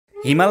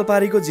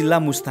हिमालपारीको जिल्ला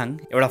मुस्ताङ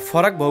एउटा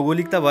फरक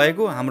भौगोलिकता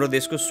भएको हाम्रो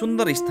देशको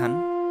सुन्दर स्थान।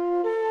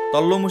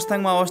 तल्लो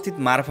मुस्ताङमा अवस्थित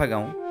मार्फा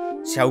गाउँ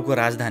स्याउको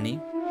राजधानी।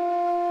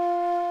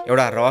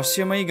 एउटा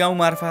रहस्यमय गाउँ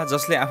मार्फा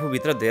जसले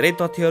आफूभित्र धेरै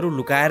तथ्यहरू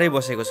लुकाएरै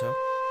बसेको छ।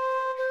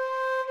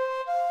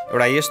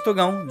 एउटा यस्तो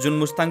गाउँ जुन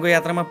मुस्ताङको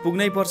यात्रामा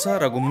पुग्नै पर्छ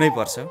र घुम्नै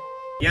पर्छ।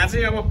 यहाँ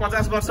चाहिँ अब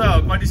 50 वर्ष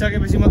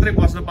कटिसकेपछि मात्रै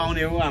बस्न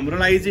पाउने हो। हाम्रो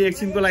लागि चाहिँ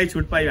एकछिनको लागि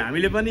छुट पाइयो।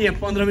 हामीले पनि यहाँ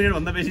 15 मिनट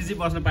भन्दा बेसी चाहिँ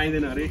बस्न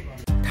पाइँदैन अरे।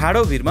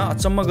 ठाडो भिरमा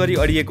अचम्म गरी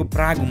अडिएको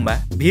प्रा गुम्बा,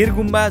 भिर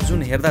गुम्बा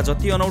जुन हेर्दा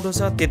जति अनौठो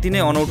छ त्यति नै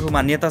अनौठो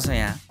मान्यता छ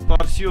यहाँ।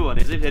 पर्सियो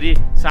भने चाहिँ फेरि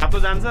सातो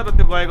जान्छ र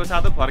त्यो गएको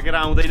सातो फर्केर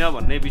आउँदैन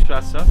भन्ने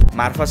विश्वास छ।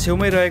 मार्फा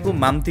छेउमै रहेको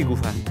माम्ती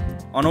गुफा,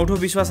 अनौठो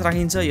विश्वास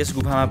राखिन्छ यस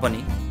गुफामा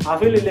पनि।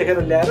 आफैले लेखेर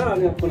ल्याएर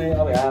अनि कुनै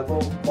अब यहाँको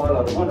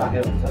पलहरुमा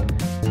राखेर हुन्छ।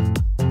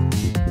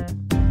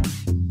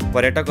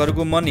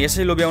 पर्यटकहरूको मन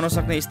यसै लोभ्याउन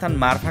सक्ने स्थान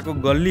मार्फाको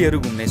गल्लीहरू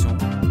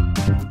घुम्नेछौँ।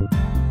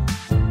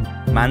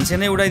 मान्छे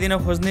नै उडाइदिन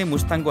खोज्ने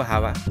मुस्ताङको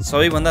हावा,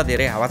 सबैभन्दा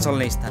धेरै हावा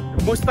चल्ने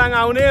स्थान। मुस्ताङ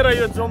आउने र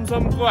यो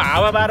जोमसोमको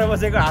हावा 12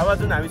 बजेको हावा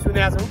जुन हामी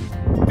सुनेका छौँ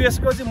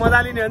त्यसको चाहिँ मजा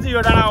लिने भने चाहिँ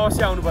यो डाँडा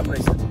अवश्य आउनुपर्ने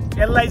रहेछ।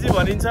 यसलाई चाहिँ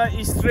भनिन्छ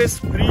stress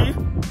free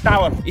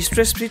tower.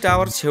 Stress free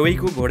tower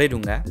छेउैको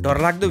घोडेढुङ्गा,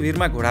 डरलाग्दो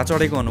भिरमा घोडा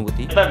चढेको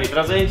अनुभूति।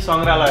 यताभित्र चाहिँ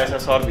सङ्ग्रहालय छ,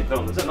 सरभित्र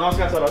हुनुहुन्छ।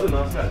 नमस्कार सरहरू,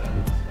 नमस्कार।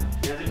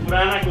 यहाँ चाहिँ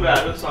पुराना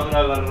कुराहरू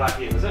सङ्ग्रह गरेर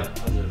राखिएको छ।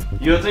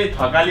 यो चाहिँ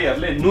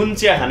थकालीहरूले नुन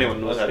चिया खाने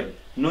भन्नुभयो अरे।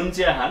 नुन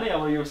चिया खाने,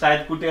 अब यो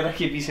सायद कुटेर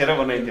के पिसेर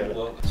बनाइन्थ्यो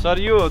होला। सर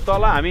यो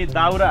तल हामी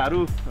दाउराहरू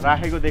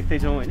राखेको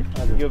देख्दैछौँ होइन?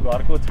 यो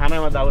घरको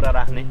छानामा दाउरा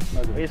राख्ने,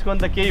 यसको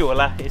अन्त केही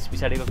होला यस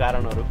पछाडिको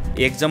कारणहरू?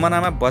 एक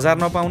जमानामा बजार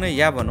नपाउने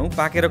या भनौँ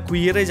पाकेर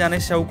कुहिएरै जाने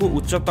स्याउको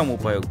उच्चतम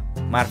उपयोग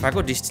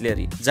मार्फाको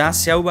डिस्टिलरी, जहाँ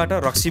स्याउबाट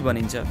रक्सी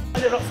बनिन्छ।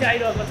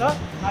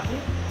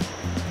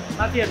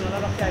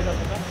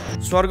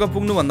 स्वर्ग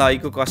पुग्नुभन्दा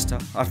अहिलेको कष्ट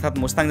अर्थात्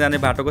मुस्ताङ जाने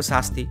बाटोको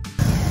शास्ति।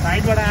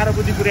 साइडबाट आएर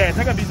बुद्धि पुर्याएछ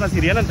क्या, बिचमा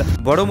छिरिएन नि त।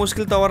 बडो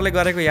मुस्किल तवरले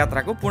गरेको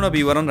यात्राको पूर्ण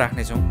विवरण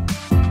राख्नेछौँ।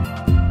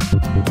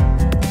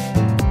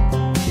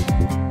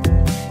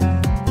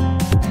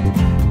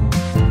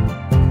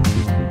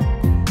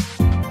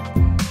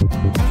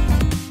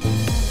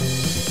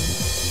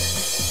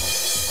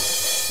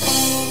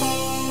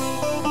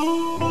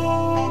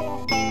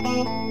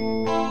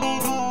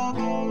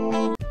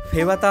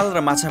 फेवाताल र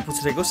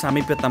माछापुच्छ्रेको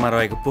सामिप्यतामा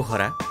रहेको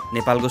पोखरा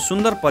नेपालको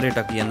सुन्दर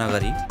पर्यटकीय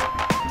नगरी।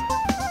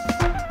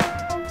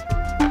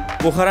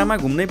 पोखरामा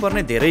घुम्नै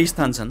पर्ने धेरै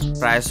स्थान छन्,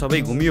 प्राय सबै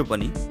घुमियो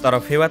पनि, तर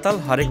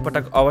फेवाताल हरेक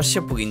पटक अवश्य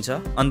पुगिन्छ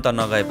अन्त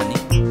नगए पनि।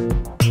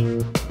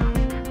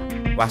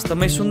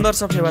 वास्तवमै सुन्दर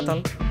छ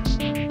फेवाताल।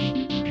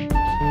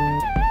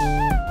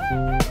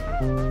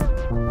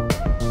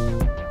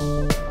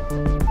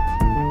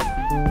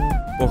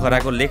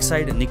 पोखराको लेक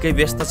साइड निकै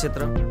व्यस्त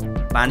क्षेत्र,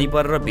 पानी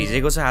परेर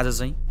भिजेको छ आज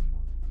चाहिँ।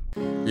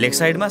 लेक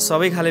साइडमा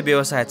सबै खाले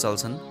व्यवसाय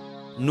चल्छन्,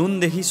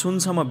 नुनदेखि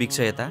सुनसम्म बिक्छ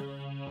यता।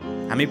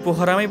 हामी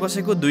पोखरामै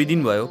बसेको 2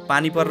 दिन भयो,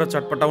 पानी परेर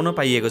चटपटाउन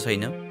पाइएको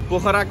छैन।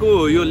 पोखराको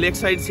यो लेक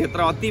साइड क्षेत्र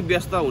अति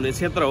व्यस्त हुने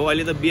क्षेत्र हो।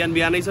 अहिले त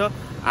बिहानै छ,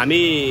 हामी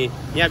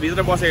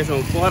यहाँभित्र बसेका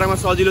छौँ। पोखरामा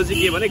सजिलो चाहिँ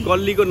के भने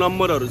गल्लीको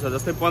नम्बरहरू छ,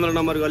 जस्तै 15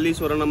 नम्बर गल्ली,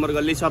 16 नम्बर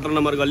गल्ली, 17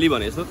 नम्बर गल्ली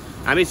भने जस्तो।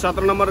 हामी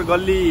 17 नम्बर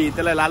गल्ली,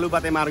 त्यसलाई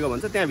लालुपाते मार्ग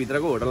भन्छ,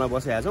 त्यहाँभित्रको होटलमा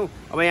बसेका छौँ।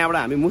 अब यहाँबाट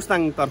हामी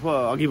मुस्ताङतर्फ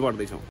अघि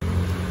बढ्दैछौँ।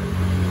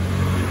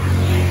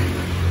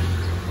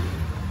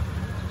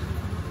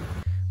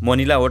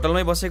 मनिला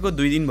होटलमै बसेको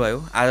 2 दिन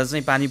भयो, आज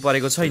चाहिँ पानी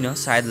परेको छैन,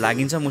 सायद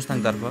लागिन्छ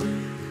मुस्ताङतर्फ।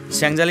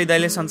 स्याङ्जाली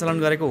दाइले सञ्चालन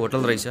गरेको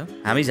होटल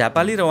रहेछ। हामी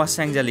झापाली र उहाँ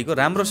स्याङ्जालीको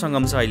राम्रो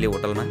सङ्गम छ अहिले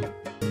होटलमा।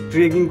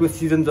 ट्रेकिङको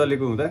सिजन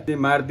चलेको हुँदा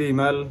मार्दी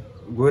हिमाल,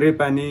 घोरे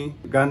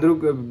पानी,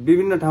 गान्द्रुक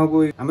विभिन्न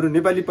ठाउँको हाम्रो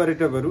नेपाली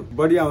पर्यटकहरू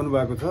बढी आउनु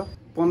भएको छ।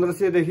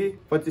 1500 देखि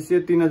 2500,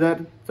 3000,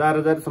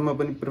 4000 सम्म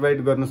पनि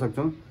प्रोभाइड गर्न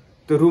सक्छौँ।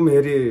 त्यो रुम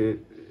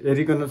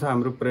हेरिकन छ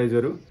हाम्रो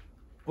प्राइजहरू।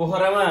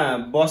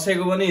 पोखरामा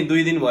बसेको पनि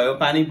 2 दिन भयो,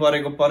 पानी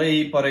परेको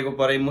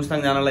परै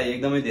मुस्ताङ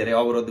जानलाई एकदमै धेरै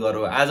अवरोध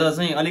गर्यो। आज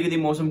चाहिँ अलिकति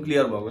मौसम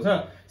क्लियर भएको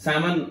छ,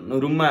 सामान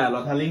रुममा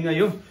लथालिङ्ग।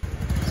 यो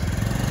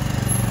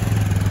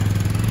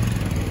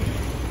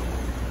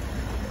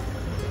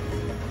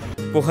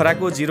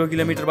पोखराको 0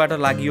 किलोमिटरबाट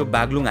लागियो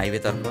बागलुङ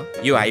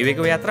हाइवेतर्फ। यो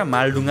हाइवेको यात्रा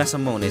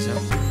मालडुङ्गासम्म हुनेछ।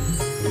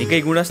 निकै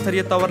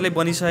गुणस्तरीय तवरले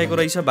बनिसकेको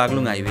रहेछ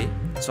बागलुङ हाइवे,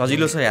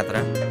 सजिलो छ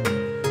यात्रा।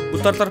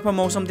 उत्तरतर्फ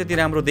मौसम त्यति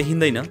राम्रो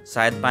देखिँदैन,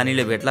 सायद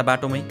पानीले भेट्ला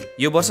बाटोमै।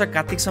 यो वर्ष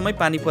कार्तिकसम्मै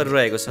पानी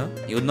परिरहेको छ,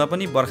 हिउँदमा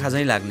पनि बर्खा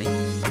झैँ लाग्ने।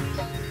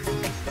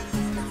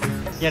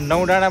 यहाँ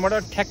 9 डाँडाबाट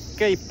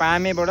ठ्याक्कै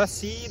पामेबाट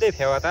सिधै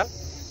फेवाताल,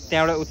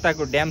 त्यहाँबाट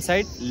उताको ड्याम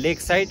साइड, लेक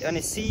साइड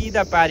अनि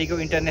सिधा पारीको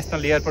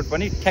इन्टरनेसनल एयरपोर्ट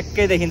पनि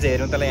ठ्याक्कै देखिन्छ।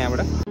 हेर्नु तल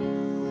यहाँबाट।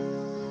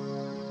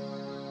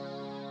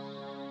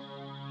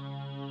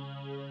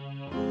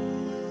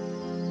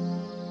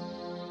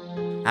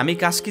 हामी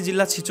कास्की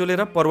जिल्ला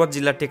छिचोलेर पर्वत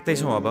जिल्ला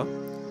टेक्दैछौँ अब।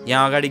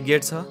 यहाँ अगाडि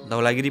गेट छ,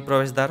 धौलागिरी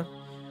प्रवेशद्वार,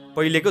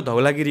 पहिलेको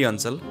धौलागिरी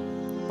अञ्चल,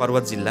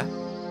 पर्वत जिल्ला।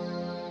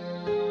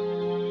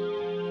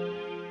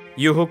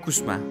 यो हो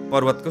कुस्मा,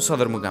 पर्वतको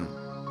सदरमुकाम।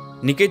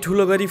 निकै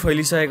ठुलो गरी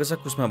फैलिसकेको छ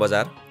कुस्मा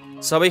बजार,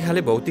 सबै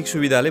खाले भौतिक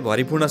सुविधाले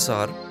भरिपूर्ण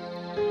सहर।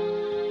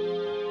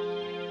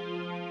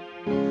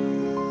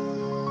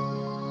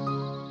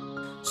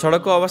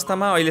 सडकको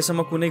अवस्थामा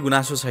अहिलेसम्म कुनै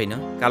गुनासो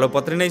छैन,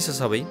 कालोपत्री नै छ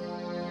सबै।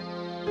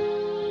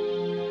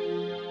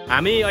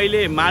 हामी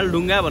अहिले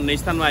मालढुङ्गा भन्ने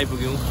स्थानमा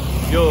आइपुग्यौँ।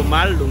 यो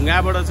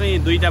मालढुङ्गाबाट चाहिँ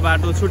दुईटा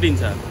बाटो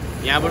छुटिन्छ।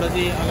 यहाँबाट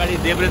चाहिँ अगाडि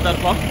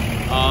देब्रेतर्फ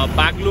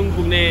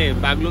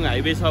बागलुङ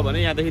हाइवे छ भने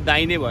यहाँदेखि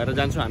दाहिने भएर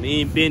जान्छौँ हामी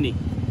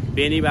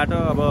बेनीबाट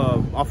अब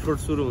अफरोड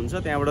सुरु हुन्छ।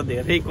 त्यहाँबाट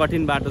धेरै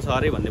कठिन बाटो छ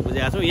अरे भन्ने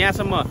बुझेका छौँ।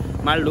 यहाँसम्म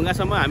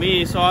मालढुङ्गासम्म हामी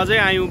सहजै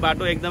आयौँ।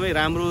 बाटो एकदमै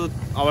राम्रो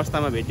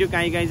अवस्थामा भेट्यो।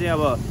 काहीँ चाहिँ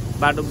अब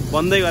बाटो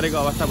बन्दै गरेको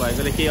अवस्था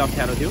भएकोले केही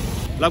अप्ठ्यारो थियो।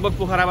 लगभग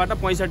पोखराबाट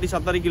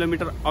 65-70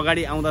 किलोमिटर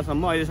अगाडि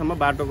आउँदासम्म अहिलेसम्म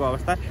बाटोको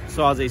अवस्था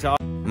सहजै छ।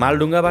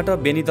 मालढुङ्गाबाट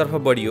बेनीतर्फ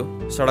बढियो।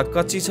 सडक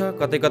कच्ची छ,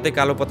 कतै कतै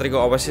कालोपत्रेको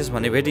अवशेष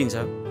भने भेटिन्छ।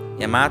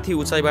 यहाँ माथि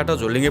उचाइबाट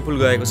झोलिङ्गे पुल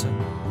गएको छ।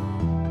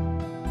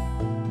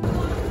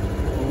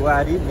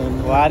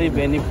 वारी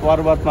बेनी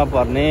पर्वतमा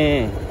पर्ने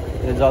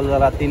यो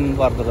जलजला 3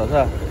 पर्दो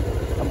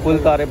रहेछ। पुल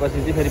तरेपछि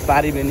चाहिँ फेरि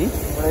पारी बेनी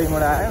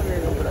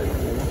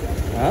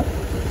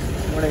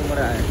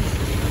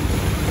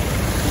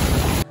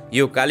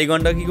यो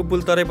कालीगण्डकीको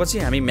पुल तरेपछि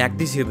हामी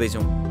म्याग्दी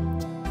छिर्दैछौँ।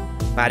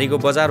 पारीको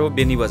बजार हो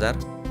बेनी बजार।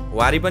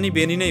 वारी पनि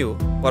बेनी नै हो,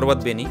 पर्वत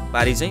बेनी।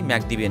 पारी चाहिँ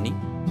म्याग्दी बेनी।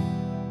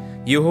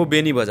 यो हो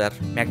बेनी बजार।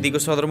 म्याग्दीको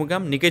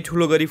सदरमुकाम निकै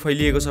ठुलो गरी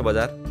फैलिएको छ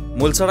बजार।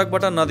 मूल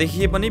सडकबाट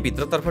नदेखिए पनि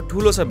भित्रतर्फ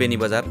ठुलो छ बेनी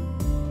बजार।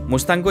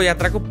 मुस्ताङको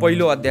यात्राको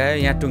पहिलो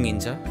अध्याय यहाँ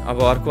टुङ्गिन्छ।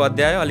 अब अर्को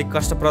अध्याय अलिक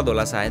कष्टप्रद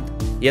होला सायद।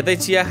 यतै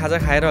चिया खाजा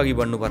खाएर अघि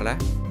बढ्नु पर्ला।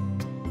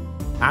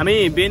 हामी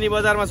बेनी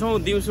बजारमा छौँ।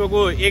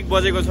 दिउँसोको 1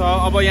 बजेको छ।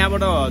 अब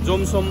यहाँबाट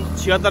जोमसोम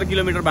 76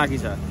 किलोमिटर बाँकी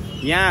छ।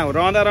 यहाँ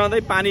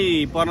रहँदै पानी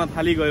पर्न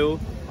थालिगयो।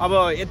 अब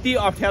यति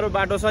अप्ठ्यारो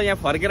बाटो छ। यहाँ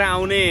फर्केर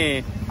आउने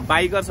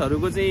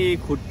बाइकर्सहरूको चाहिँ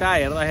खुट्टा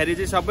हेर्दाखेरि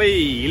चाहिँ सबै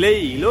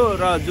हिलो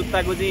र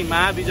जुत्ताको चाहिँ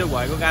महाबिजोग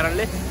भएको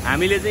कारणले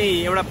हामीले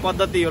चाहिँ एउटा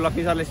पद्धति हो,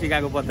 लक्ष्मी सरले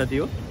सिकाएको पद्धति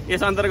हो।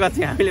 यस अन्तर्गत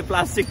चाहिँ हामीले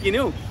प्लास्टिक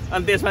किन्यौँ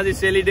अनि त्यसमा चाहिँ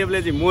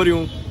सेलिटेपले चाहिँ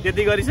मोर्यौँ।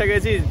 त्यति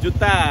गरिसकेपछि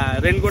जुत्ता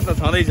रेनकोट त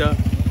छँदैछ।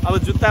 अब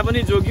जुत्ता पनि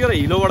जोगियो र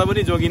हिलोबाट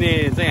पनि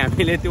जोगिने चाहिँ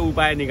हामीले त्यो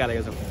उपाय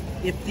निकालेका छौँ।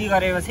 यति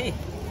गरेपछि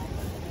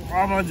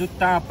अब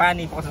जुत्तामा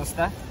पानी पस्छ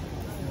त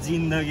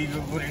जिन्दगीको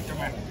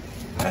गोरेटोमा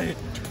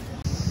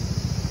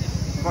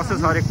कस्तो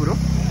छ अरे कुरो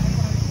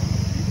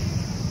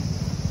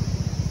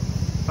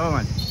हो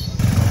मान्छे।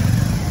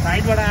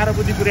 साइडबाट आएर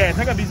बुद्धि पुर्याएछ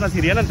क्या, बिचमा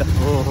छिरिएन नि त।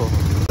 हो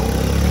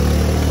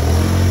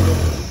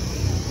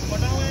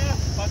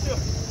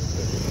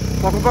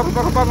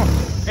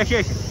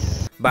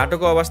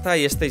बाटोको अवस्था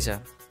यस्तै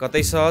छ।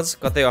 कतै सहज,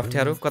 कतै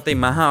अप्ठ्यारो, कतै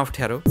महा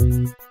अप्ठ्यारो।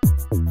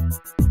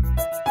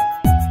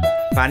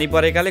 पानी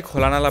परेकाले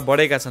खोलानाला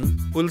बढेका छन्।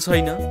 पुल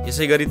छैन,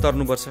 यसै गरी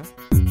तर्नुपर्छ।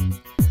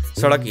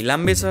 सडक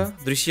हिलाम्बे छ।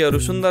 दृश्यहरू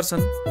सुन्दर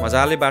छन्।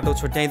 मजाले बाटो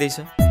छुट्याइँदैछ।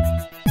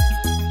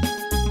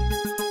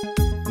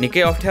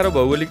 निकै अप्ठ्यारो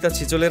भौगोलिकता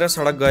छिचोलेर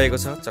सडक गएको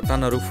छ,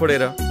 चट्टानहरू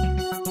फोडेर।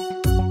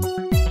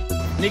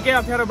 निकै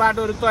अप्ठ्यारो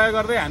बाटोहरू तय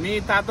गर्दै हामी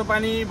तातो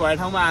पानी भए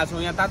ठाउँमा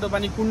आछौँ। यहाँ तातो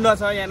पानी कुण्ड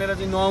छ। यहाँनिर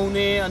चाहिँ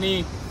नुहाउने अनि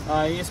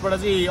यसबाट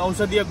चाहिँ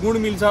औषधीय गुण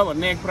मिल्छ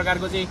भन्ने एक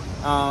प्रकारको चाहिँ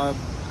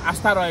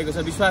आस्था रहेको छ,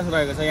 विश्वास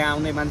रहेको छ यहाँ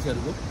आउने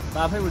मान्छेहरूको।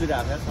 आफै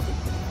बुझिरहेको छ सबै।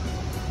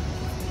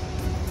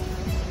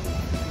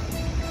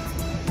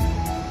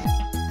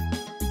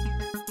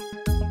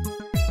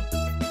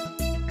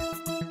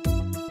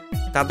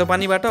 तातो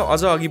पानीबाट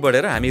अझ अघि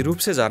बढेर हामी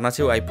रूपसे झरना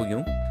छेउ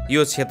आइपुग्यौँ।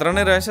 यो क्षेत्र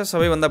नै रहेछ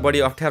सबैभन्दा बढी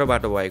अप्ठ्यारो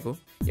बाटो भएको।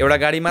 एउटा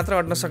गाडी मात्र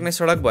अट्न सक्ने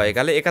सडक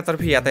भएकाले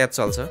एकातर्फी यातायात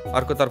चल्छ,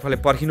 अर्कोतर्फले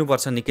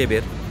पर्खिनुपर्छ निकै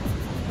बेर।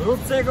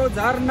 रूपसेको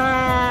झरना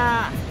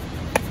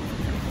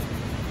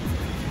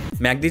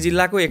म्याग्दी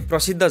जिल्लाको एक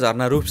प्रसिद्ध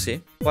झरना रूपसे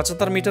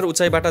 75 मिटर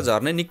उचाइबाट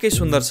झर्ने निकै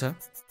सुन्दर छ।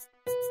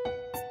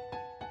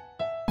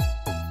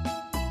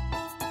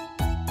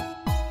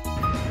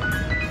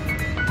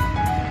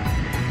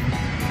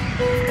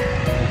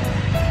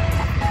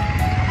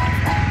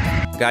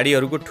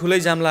 गाडीहरूको ठुलै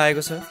जाम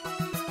लागेको छ।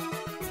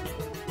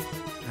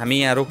 हामी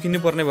यहाँ रोकिनु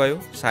पर्ने भयो,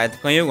 सायद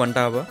कैयौँ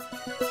घन्टा अब।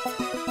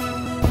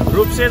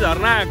 रूपसे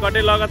झरना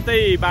कटे लगत्तै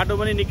बाटो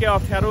पनि निकै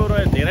अप्ठ्यारो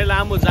र धेरै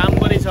लामो जाम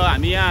पनि छ।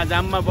 हामी यहाँ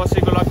जाममा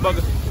बसेको लगभग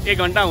 1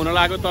 घन्टा हुन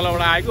लाग्यो।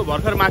 तलबाट आएको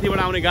भर्खर माथिबाट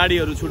आउने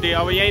गाडीहरू छुटे।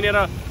 अब यहीँनिर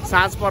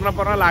साँझ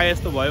पर्न लागे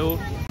जस्तो भयो।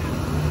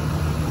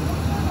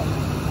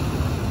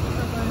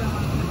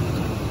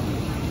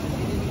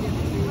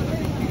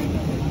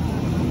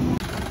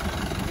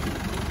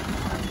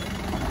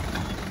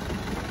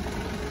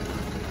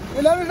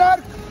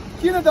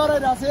 किन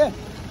डराइरहेको छ?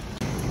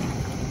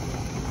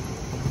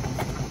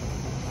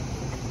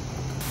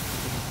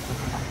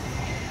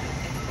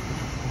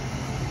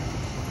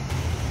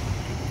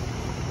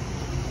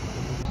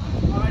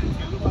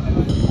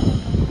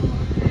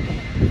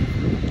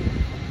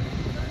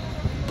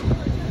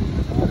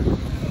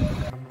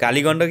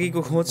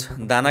 कालीगण्डकीको खोज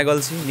दाना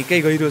गल्छी निकै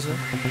गहिरो छ।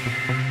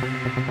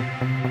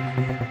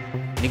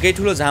 निकै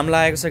ठुलो जाम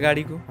लागेको छ।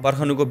 गाडीको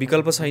पर्खनुको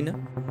विकल्प छैन।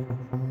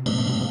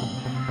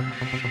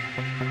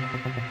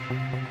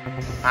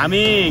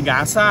 हामी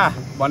घाँसा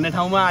भन्ने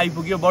ठाउँमा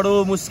आइपुग्यो।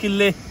 बडो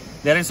मुस्किलले,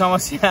 धेरै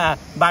समस्या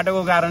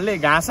बाटोको कारणले।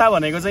 घाँसा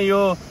भनेको चाहिँ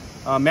यो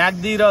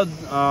म्याग्दी र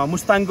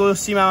मुस्ताङको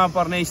सीमामा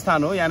पर्ने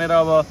स्थान हो। यहाँनिर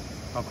अब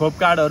खोप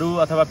कार्डहरू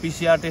अथवा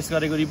PCR टेस्ट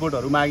गरेको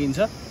रिपोर्टहरू मागिन्छ।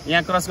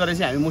 यहाँ क्रस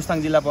गरेपछि हामी मुस्ताङ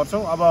जिल्ला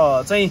पर्छौँ। अब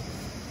चाहिँ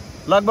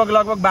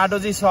लगभग बाटो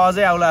चाहिँ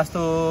सहजै आउला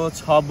जस्तो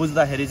छ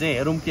बुझ्दाखेरि चाहिँ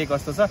हेरौँ के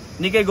कस्तो छ।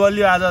 निकै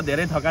गलियो आज,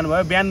 धेरै थकान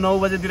भयो। बिहान 9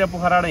 बजेतिर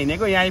पोखराबाट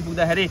हिँडेको, यहाँ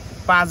आइपुग्दाखेरि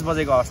 5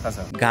 बजेको अवस्था छ।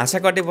 घाँसा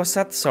कटे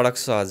पश्चात सडक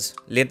सहज,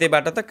 लेते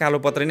बाटो त कालो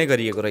पत्रै नै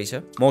गरिएको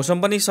रहेछ।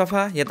 मौसम पनि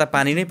सफा, यता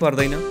पानी नै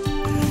पर्दैन।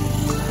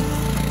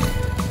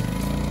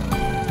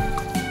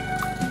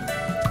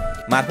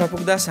 मार्फा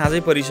पुग्दा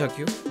साँझै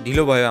परिसक्यो,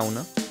 ढिलो भयो आउन।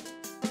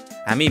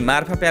 हामी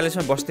मार्फा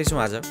प्यालेसमा बस्दैछौँ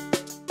आज।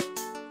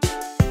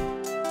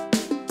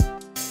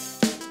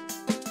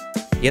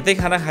 यतै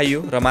खाना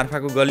खाइयो र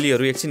मार्फाको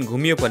गल्लीहरू एकछिन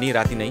घुमियो पनि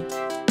राति नै।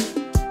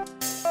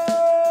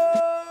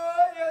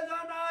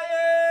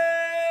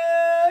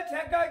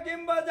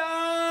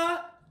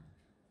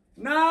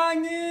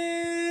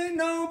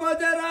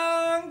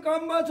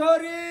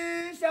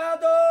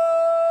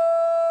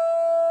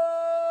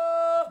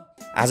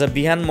 आज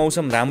बिहान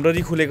मौसम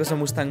राम्ररी खुलेको छ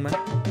मुस्ताङमा।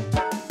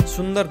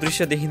 सुन्दर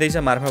दृश्य देखिँदैछ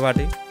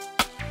मार्फाबाटै।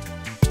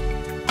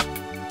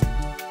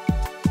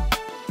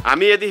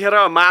 हामी यतिखेर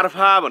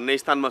मार्फा भन्ने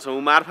स्थानमा छौँ।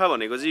 मार्फा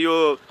भनेको चाहिँ यो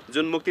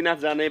जुन मुक्तिनाथ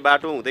जाने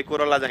बाटो हुँदै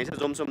कोरला जान्छ,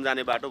 जोमसोम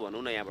जाने बाटो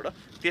भनौँ न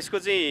यहाँबाट, त्यसको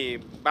चाहिँ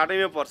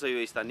बाटैमै पर्छ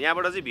यो स्थान।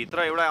 यहाँबाट चाहिँ भित्र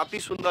एउटा अति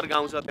सुन्दर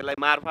गाउँ छ, त्यसलाई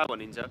मार्फा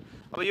भनिन्छ।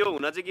 अब यो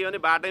हुन चाहिँ के भने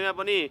बाटैमा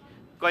पनि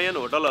कैयन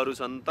होटलहरू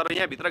छन्, तर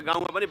यहाँभित्र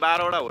गाउँमा पनि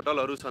 12वटा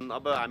होटलहरू छन्।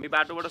 अब हामी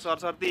बाटोबाट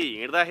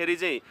सरसर्ती हिँड्दाखेरि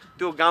चाहिँ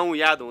त्यो गाउँ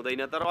याद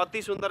हुँदैन, तर अति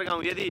सुन्दर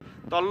गाउँ। यदि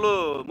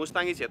तल्लो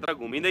मुस्ताङी क्षेत्र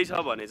घुमिँदैछ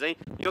भने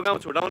चाहिँ यो गाउँ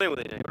छुटाउनै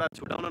हुँदैन, एउटा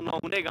छुटाउन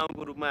नहुने गाउँको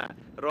रूपमा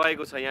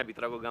रहेको छ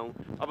यहाँभित्रको गाउँ।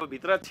 अब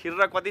भित्र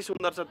छिरेर कति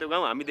सुन्दर छ त्यो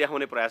गाउँ हामी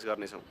देखाउने प्रयास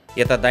गर्नेछौँ।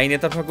 यता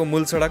दाहिनेतर्फको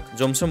मूल सडक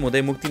जोमसोम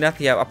हुँदै मुक्तिनाथ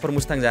या अप्पर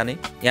मुस्ताङ जाने,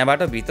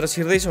 यहाँबाट भित्र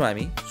छिर्दैछौँ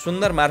हामी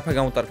सुन्दर मार्फा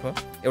गाउँतर्फ,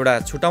 एउटा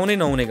छुटाउनै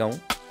नहुने गाउँ।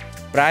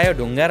 प्राय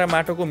ढुङ्गा र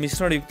माटोको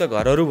मिश्रणयुक्त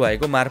घरहरू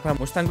भएको मार्फा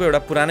मुस्ताङको एउटा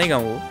पुरानै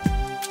गाउँ हो।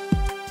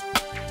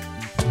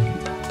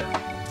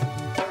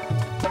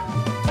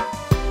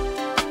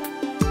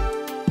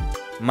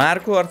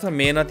 मारको अर्थ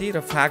मेहनती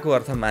र फाको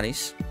अर्थ मानिस।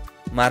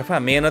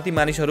 मार्फा मेहनती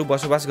मानिसहरू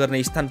बसोबास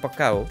गर्ने स्थान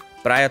पक्का हो।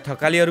 प्राय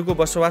थकालीहरूको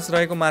बसोबास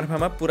रहेको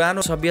मार्फामा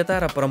पुरानो सभ्यता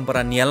र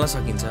परम्परा निहाल्न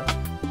सकिन्छ।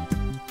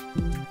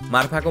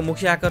 मार्फाको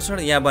मुख्य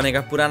आकर्षण यहाँ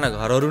बनेका पुराना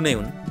घरहरू नै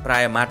हुन्।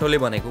 प्राय माटोले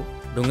बनेको,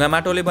 ढुङ्गा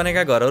माटोले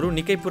बनेका घरहरू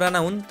निकै पुराना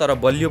हुन् तर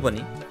बलियो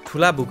पनि।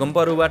 ठुला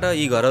भूकम्पहरूबाट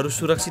यी घरहरू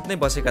सुरक्षित नै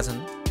बसेका छन्।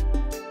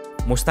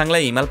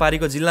 मुस्ताङलाई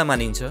हिमालपारीको जिल्ला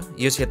मानिन्छ।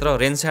 यो क्षेत्र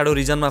रेन स्याडो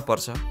रिजनमा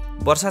पर्छ।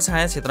 वर्षा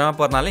छाया क्षेत्रमा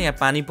पर्नाले यहाँ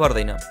पानी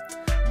पर्दैन।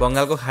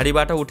 बङ्गालको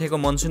खाडीबाट उठेको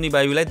मनसुनी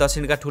वायुलाई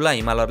दक्षिणका ठुला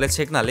हिमालहरूले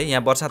छेक्नाले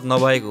यहाँ वर्षात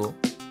नभएको हो।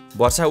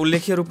 वर्षा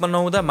उल्लेख्य रूपमा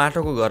नहुँदा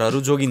माटोको घरहरू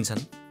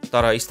जोगिन्छन्,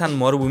 तर स्थान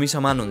मरुभूमि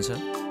समान हुन्छ।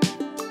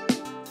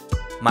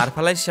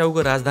 मार्फालाई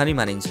स्याउको राजधानी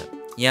मानिन्छ।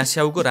 यहाँ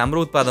स्याउको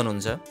राम्रो उत्पादन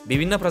हुन्छ।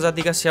 विभिन्न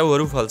प्रजातिका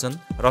स्याउहरू फल्छन्,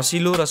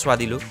 रसिलो र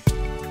स्वादिलो।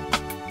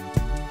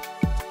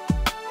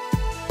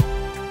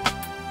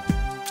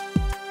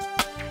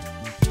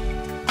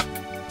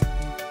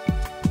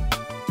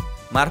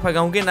 मार्फा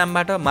गाउँकै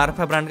नामबाट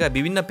मार्फा ब्रान्डका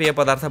विभिन्न पेय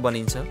पदार्थ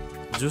बनिन्छ,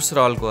 जुस र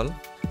अल्कोहल।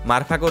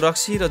 मार्फाको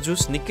रक्सी र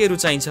जुस निकै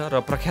रुचाइन्छ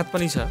र प्रख्यात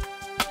पनि छ।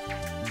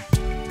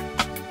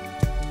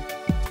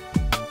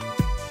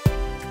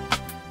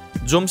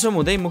 जोमसोम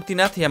हुँदै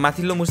मुक्तिनाथ या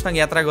माथिल्लो मुस्ताङ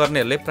यात्रा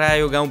गर्नेहरूले प्राय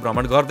यो गाउँ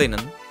भ्रमण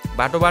गर्दैनन्।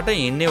 बाटोबाटै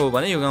हिँड्ने हो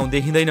भने यो गाउँ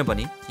देखिँदैन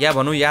पनि, या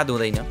भनौँ याद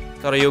हुँदैन।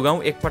 तर यो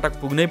गाउँ एकपटक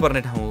पुग्नै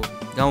पर्ने ठाउँ हो।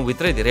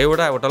 गाउँभित्रै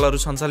धेरैवटा होटलहरू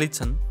सञ्चालित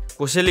छन्।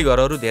 कोसेली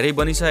घरहरू धेरै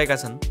बनिसकेका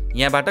छन्।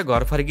 यहाँबाट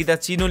घर फर्किँदा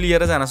चिनो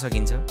लिएर जान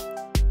सकिन्छ।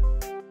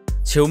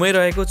 छेउमै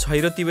रहेको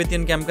छैरो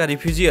तिब्बतियन क्याम्पका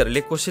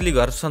रिफ्युजीहरूले कोसेली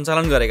घर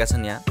सञ्चालन गरेका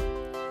छन्।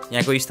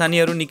 यहाँको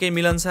स्थानीयहरू निकै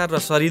मिलनसार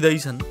र सरिदै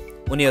छन्।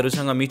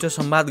 उनीहरूसँग मिठो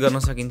संवाद गर्न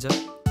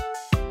सकिन्छ।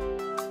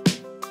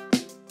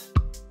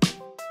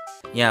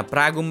 यहाँ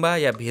प्रागुम्बा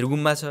या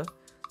भिरगुम्बा छ।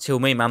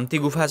 छेउमै माम्ती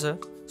गुफा छ।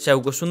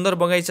 स्याउको सुन्दर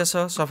बगैँचा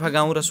छ। सफा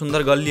गाउँ र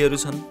सुन्दर गल्लीहरू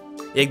छन्।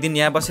 एक दिन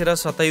यहाँ बसेर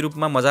सतै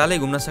रूपमा मजाले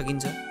घुम्न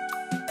सकिन्छ।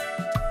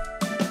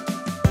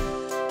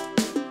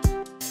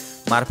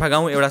 मार्फा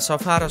गाउँ एउटा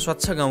सफा र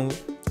स्वच्छ गाउँ हो,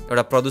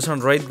 एउटा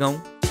प्रदूषण रहित गाउँ।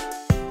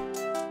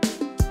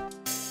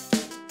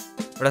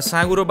 एउटा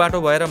साँगुरो बाटो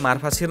भएर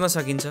मार्फा छिर्न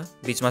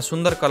सकिन्छ। बीचमा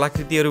सुन्दर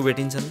कलाकृतिहरू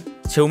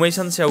भेटिन्छन्। छेउमै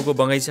छन् स्याउको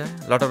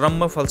बगैँचा,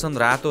 लटरम्म फल्छन्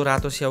रातो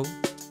रातो स्याउ।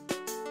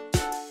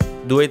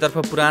 दुवैतर्फ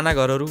पुराना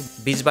घरहरू,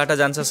 बीचबाट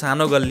जान्छ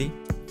सानो गल्ली।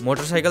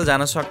 मोटरसाइकल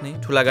जान सक्ने,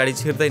 ठुला गाडी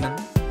छिर्दैनन्।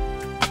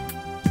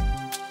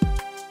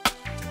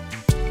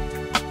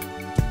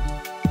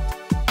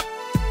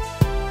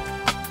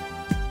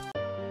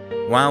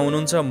 उहाँ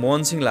हुनुहुन्छ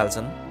मोहन सिंह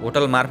लालचन,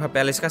 होटल मार्फा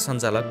प्यालेसका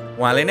सञ्चालक।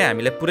 उहाँले नै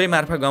हामीलाई पुरै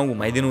मार्फा गाउँ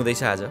घुमाइदिनु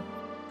हुँदैछ आज।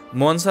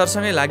 मोहन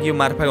सरसँगै लागि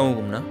मार्फा गाउँ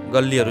घुम्न,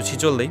 गल्लीहरू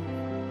छिचोल्दै।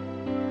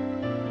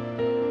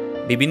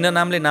 विभिन्न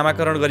नामले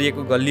नामाकरण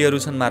गरिएको गल्लीहरू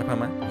छन्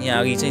मार्फामा।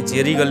 यहाँ अघि चाहिँ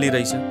जेरी गल्ली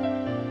रहेछ।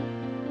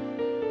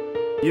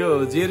 यो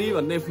जेरी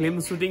भन्ने फिल्म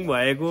सुटिङ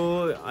भएको,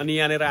 अनि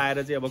यहाँनिर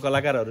आएर चाहिँ अब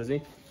कलाकारहरू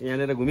चाहिँ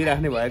यहाँनिर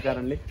घुमिराख्ने भएको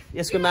कारणले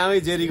यसको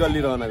नामै जेरी गल्ली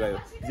रहन गयो।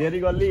 जेरी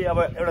गल्ली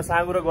अब एउटा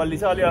साँगुरो गल्ली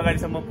छ। अलि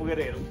अगाडिसम्म पुगेर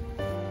हेरौँ।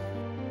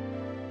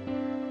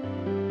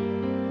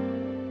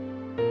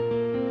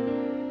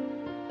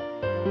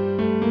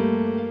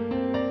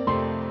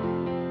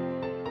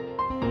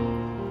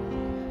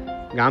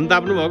 घाम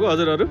ताप्नु भएको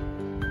हजुरहरू?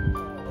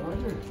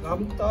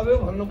 तपाईँ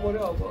भन्नु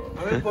पर्यो अब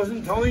हामी बस्ने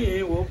ठाउँ यही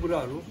हो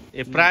बुढाहरू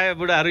ए प्राय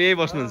बुढाहरू यही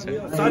बस्नुहुन्छ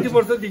 60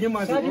 वर्षदेखि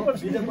माथि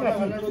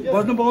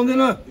बस्नु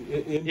पाउँदैन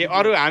ए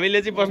अरू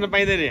हामीले चाहिँ बस्न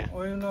पाइँदैन यहाँ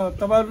होइन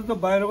तपाईँहरू त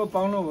बाहिरको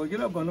पाउनु भयो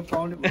कि भन्नु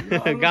पाउने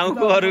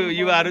गाउँको अरू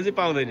युवाहरू चाहिँ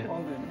पाउँदैन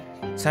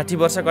 60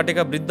 वर्ष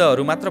कटेका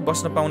वृद्धहरू मात्र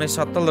बस्न पाउने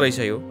सत्तल रहेछ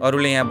यो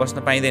अरूले यहाँ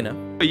बस्न पाइँदैन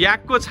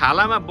याकको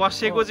छालामा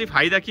बसेको चाहिँ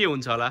फाइदा के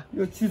हुन्छ होला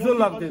यो चिसो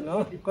लाग्दैन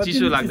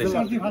चिसो लाग्दैन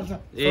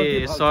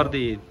ए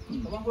सर्दी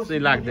चाहिँ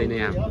लाग्दैन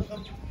यहाँ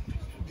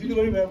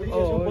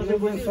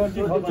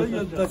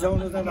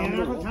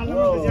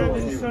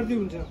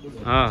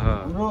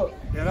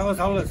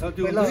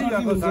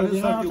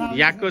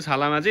याकको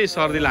छालामा चाहिँ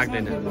सर्दी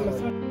लाग्दैन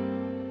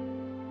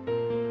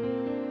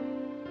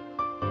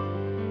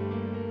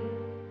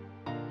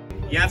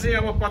यहाँ चाहिँ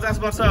अब 50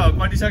 वर्ष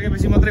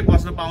कटिसकेपछि मात्रै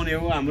बस्न पाउने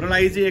हो हाम्रो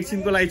लागि चाहिँ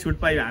एकछिनको लागि छुट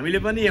पाइयो हामीले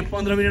पनि यहाँ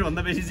 15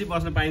 मिनटभन्दा बेसी चाहिँ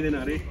बस्न पाइँदैन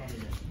अरे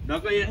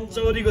ढक्क यहाँ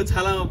चौरीको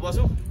छालामा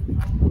बसौँ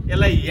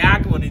यसलाई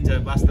याक भनिन्छ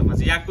वास्तवमा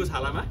चाहिँ याकको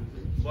छालामा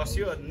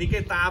बस्यो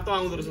निकै तातो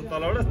आउँदो रहेछ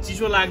तलबाट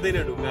चिसो लाग्दैन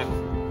ढुङ्गाको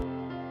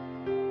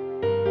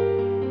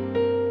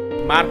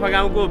मार्फा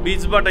गाउँको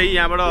बिचबाटै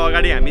यहाँबाट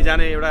अगाडि हामी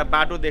जाने एउटा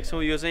बाटो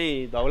देख्छौँ यो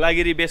चाहिँ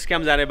धौलागिरी बेस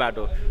क्याम्प जाने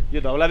बाटो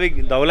यो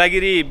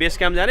धौलागिरी बेस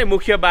क्याम्प जाने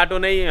मुख्य बाटो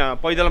नै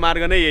पैदल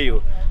मार्ग नै यही हो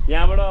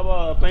यहाँबाट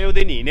अब कयौँ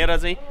दिन हिँडेर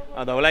चाहिँ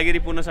धौलागिरी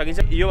पुग्न सकिन्छ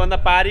योभन्दा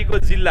पारीको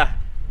जिल्ला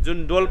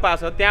जुन डोल्पा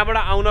छ त्यहाँबाट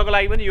आउनको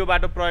लागि पनि यो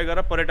बाटो प्रयोग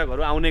गरेर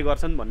पर्यटकहरू आउने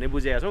गर्छन् भन्ने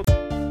बुझेका छौँ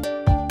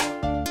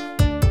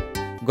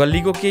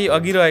गल्लीको केही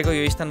अघि रहेको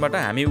यो स्थानबाट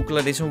हामी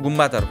उक्लदैछौँ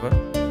गुम्बातर्फ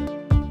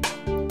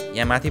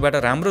यहाँ माथिबाट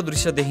राम्रो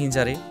दृश्य देखिन्छ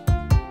रे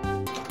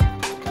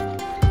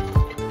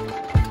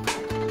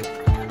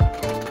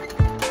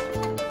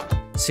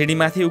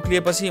सिडीमाथि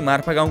उक्लिएपछि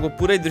मार्फा गाउँको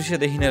पुरै दृश्य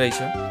देखिने रहेछ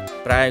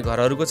प्राय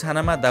घरहरूको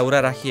छानामा दाउरा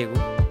राखिएको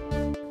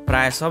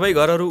प्राय सबै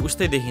घरहरू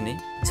उस्तै देखिने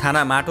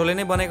छाना माटोले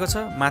नै बनेको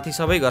छ माथि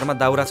सबै घरमा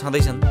दाउरा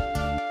छँदैछन्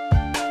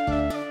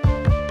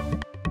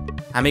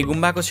हामी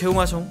गुम्बाको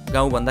छेउमा छौँ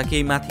गाउँभन्दा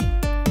केही माथि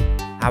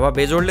हावा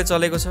बेजोडले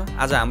चलेको छ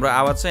आज हाम्रो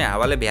आवाज चाहिँ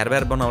हावाले भ्यार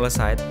भ्यार बनाउला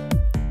सायद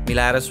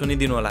मिलाएर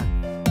सुनिदिनु होला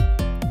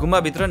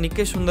गुम्बाभित्र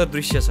निकै सुन्दर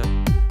दृश्य छ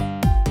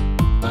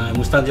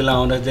मुस्ताङ जिल्ला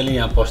आउँदा चाहिँ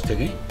यहाँ पस्थ्यो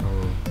कि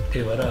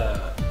त्यही भएर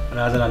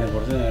राजा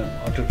रानीबाट चाहिँ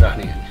अटुट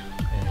राख्ने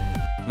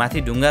माथि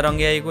ढुङ्गा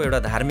रङ्ग्याएको एउटा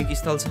धार्मिक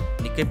स्थल छ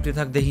निकै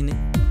पृथक देखिने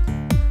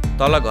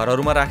तल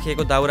घरहरूमा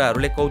राखिएको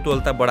दाउराहरूले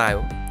कौतूहलता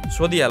बढायो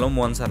सोधिहालौँ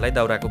मोहन सरलाई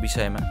दाउराको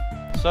विषयमा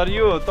सर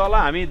यो तल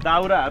हामी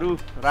दाउराहरू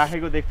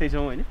राखेको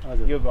देख्दैछौँ होइन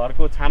यो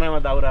घरको छानामा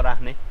दाउरा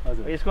राख्ने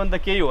यसको अन्त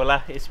केही होला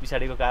यस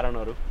पछाडिको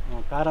कारणहरू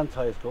कारण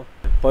छ यसको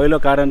पहिलो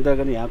कारण त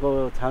यहाँको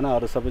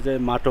छानाहरू सबै चाहिँ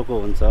माटोको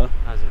हुन्छ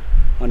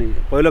अनि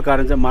पहिलो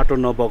कारण चाहिँ माटो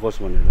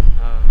नबगोस् भनेर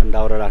अनि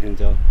दाउरा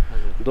राखिन्छ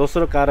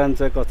दोस्रो कारण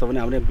चाहिँ कस्तो भने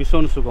हामीले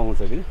बिसौन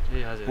सुकाउँछ कि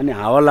अनि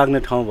हावा लाग्ने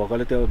ठाउँ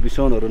भएकोले त्यो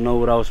बिसौनहरू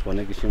नउराओस्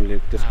भन्ने किसिमले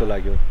त्यसको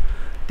लागि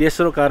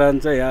तेस्रो कारण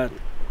चाहिँ यहाँ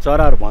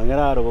चराहरू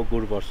भँगेराहरूको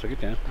गुड बस्छ कि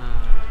त्यहाँ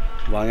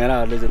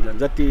भँगेराहरूले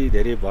जति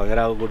धेरै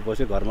भँगेराको गुड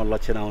बस्यो घरमा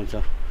लक्षण आउँछ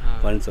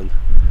भन्छन्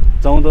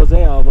चौधो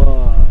चाहिँ अब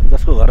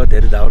जसको घर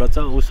धेरै दाउरा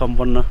छ ऊ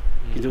सम्पन्न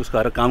किनकि उसको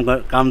घर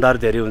कामदार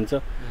धेरै हुन्छ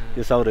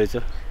यो सब रहेछ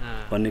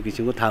भन्ने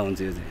किसिमको थाहा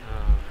हुन्छ यो चाहिँ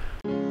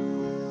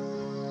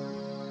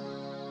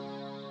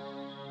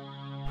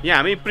यहाँ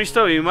हामी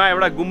पृष्ठभूमिमा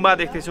एउटा गुम्बा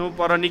देख्दैछौँ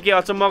पर निकै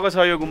अचम्मको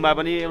छ यो गुम्बा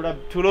पनि एउटा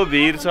ठुलो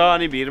भिर छ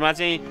अनि भिरमा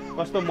चाहिँ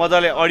कस्तो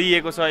मजाले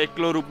अडिएको छ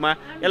एक्लो रूपमा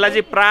यसलाई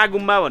चाहिँ प्रा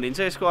गुम्बा भनिन्छ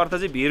यसको अर्थ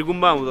चाहिँ भिर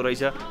गुम्बा हुँदो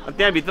रहेछ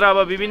त्यहाँभित्र अब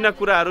विभिन्न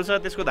कुराहरू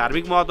छ त्यसको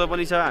धार्मिक महत्त्व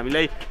पनि छ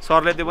हामीलाई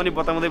सरले त्यो पनि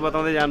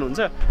बताउँदै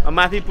जानुहुन्छ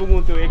माथि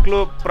पुगौँ त्यो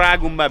एक्लो प्रा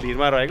गुम्बा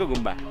भिरमा रहेको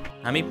गुम्बा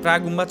हामी प्रा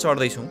गुम्बा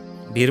चढ्दैछौँ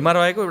भिरमा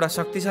रहेको एउटा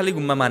शक्तिशाली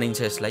गुम्बा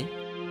मानिन्छ यसलाई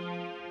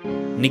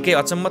निकै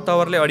अचम्म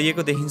तवरले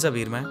अडिएको देखिन्छ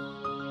भिरमा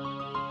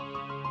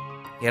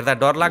हेर्दा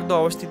डरलाग्दो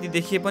अवस्थिति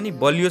देखिए पनि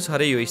बलियो छ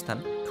रे यो स्थान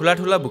ठुला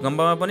ठुला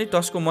भूकम्पमा पनि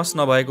टसको मस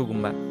नभएको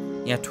गुम्बा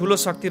यहाँ ठुलो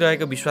शक्ति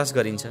रहेको विश्वास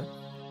गरिन्छ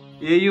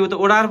ए यो त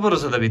ओडार पो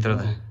रहेछ त भित्र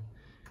त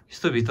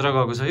यस्तो भित्र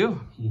गएको छ यो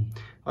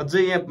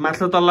अझै यहाँ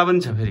माथिल्लो तल्ला पनि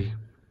छ फेरि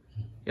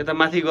यता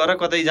माथि गएर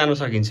कतै जान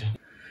सकिन्छ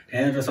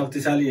यहाँ एउटा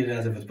शक्तिशाली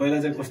एरिया छ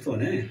पहिला चाहिँ कस्तो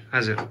भने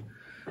हजुर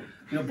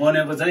यो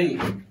बनेको चाहिँ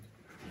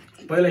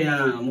पहिला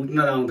यहाँ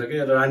मुक्नर आउँदा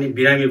कि रानी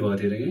बिरामी भएको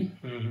थियो कि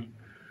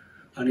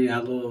अनि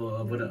यहाँको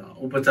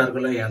उपचारको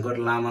लागि यहाँको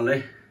लामालाई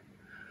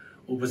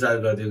उपचार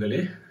गरिदिएकोले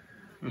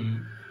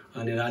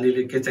अनि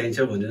रानीले के चाहिन्छ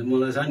भने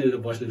मलाई सानो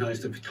बस्ने ठाउँ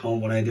यस्तो ठाउँ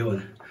बनाइदियो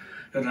भने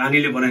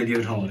रानीले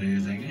बनाइदिएको ठाउँ हो यो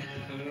चाहिँ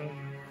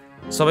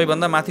कि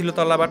सबैभन्दा माथिल्लो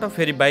तल्लाबाट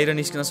फेरि बाहिर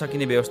निस्किन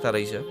सकिने व्यवस्था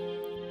रहेछ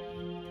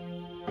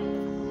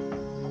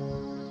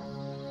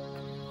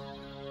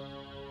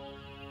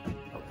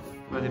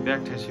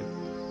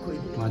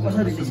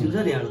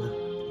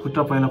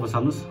खुट्टा पहिला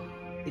पसाल्नुहोस्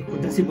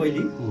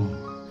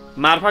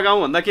मार्फा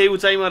गाउँभन्दा केही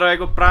उचाइमा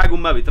रहेको प्रा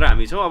गुम्बाभित्र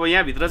हामी छौँ अब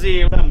यहाँभित्र चाहिँ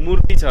एउटा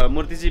मूर्ति छ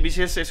मूर्ति चाहिँ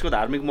विशेष यसको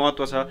धार्मिक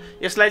महत्त्व छ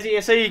यसलाई चाहिँ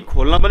यसै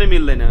खोल्न पनि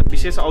मिल्दैन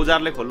विशेष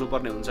औजारले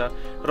खोल्नुपर्ने हुन्छ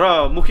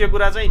र मुख्य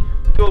कुरा चाहिँ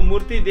त्यो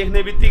मूर्ति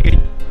देख्ने बित्तिकै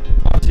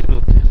तर्सिनु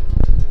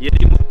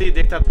यदि मूर्ति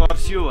देख्दा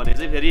तर्सियो भने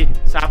चाहिँ फेरि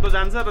सातो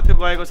जान्छ र त्यो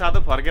गएको सातो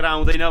फर्केर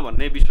आउँदैन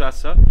भन्ने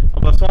विश्वास छ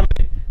अब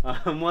सरले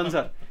मोहन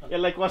सर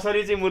यसलाई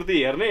कसरी चाहिँ मूर्ति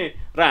हेर्ने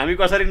र हामी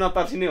कसरी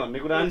नतर्सिने भन्ने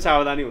कुरा पनि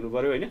सावधानी हुनु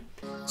पर्यो होइन।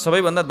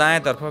 सबैभन्दा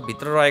दायाँतर्फ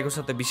भित्र रहेको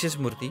छ त्यो विशेष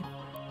मूर्ति,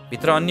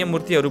 भित्र अन्य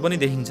मूर्तिहरू पनि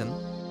देखिन्छन्।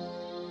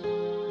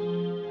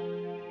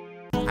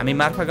 हामी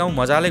मार्फा गाउँ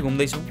मजाले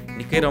घुम्दैछौँ,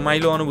 निकै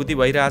रमाइलो अनुभूति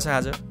भइरहेछ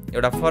आज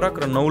एउटा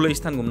फरक र नौलो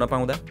स्थान घुम्न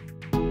पाउँदा।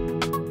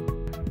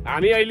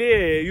 हामी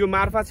अहिले यो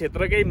मार्फा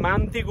क्षेत्रकै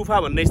मान्ती गुफा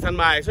भन्ने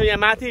स्थानमा आएको छौँ। यहाँ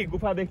माथि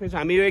गुफा देख्दैछौँ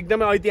हामी, यो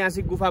एकदमै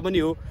ऐतिहासिक गुफा पनि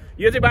हो।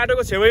 यो चाहिँ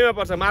बाटोको छेउैमा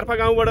पर्छ। मार्फा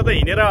गाउँबाट त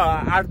हिँडेर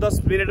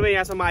 8-10 मिनटमै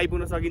यहाँसम्म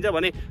आइपुग्न सकिन्छ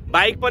भने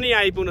बाइक पनि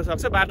आइपुग्न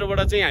सक्छ। बाटोबाट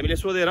चाहिँ हामीले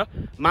सोधेर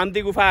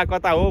मान्ती गुफा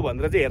कता हो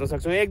भनेर चाहिँ हेर्न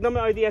सक्छौँ।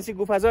 एकदमै ऐतिहासिक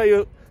गुफा छ।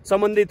 यो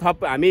सम्बन्धी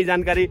थप हामी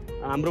जानकारी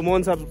हाम्रो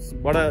मोहन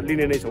सरबाट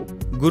लिने नै छौँ।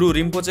 गुरु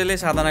रिम्पोचेले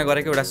साधना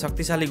गरेको एउटा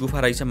शक्तिशाली गुफा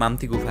रहेछ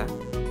मान्ती गुफा।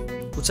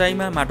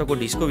 उचाइमा माटोको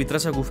ढिस्को भित्र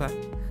छ गुफा।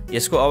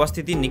 यसको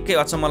अवस्थिति निकै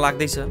अचम्म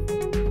लाग्दैछ।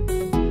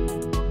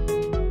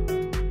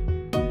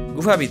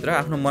 गुफाभित्र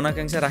आफ्नो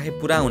मनोकांक्षा राखे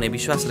पुरा हुने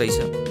विश्वास रहेछ।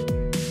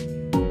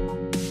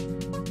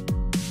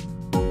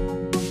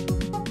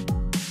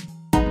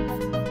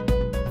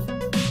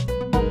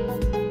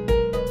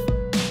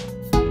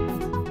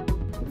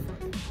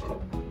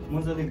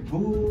 मजाले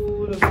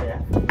गोलो छ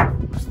यहाँ।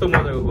 कस्तो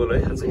मजाको गोलो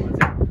है चाहिँ।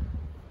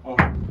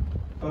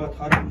 तल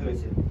थर्किँदो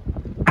रहेछ।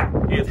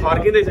 यो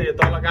थर्किँदैछ। यो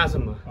तल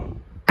कहाँसम्म?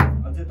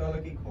 अझै तल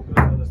कि खोक्रो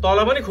छ? तल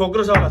पनि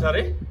खोक्रो छ होला सर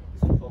है?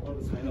 खोक्रो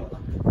छैन होला।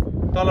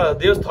 तल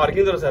देउस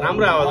थर्किँदो रहेछ।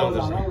 राम्रो आवाज आउँदो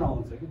रहेछ। राम्रो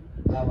आउँछ कि।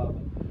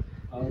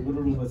 अब गुरु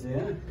रुम्पोचे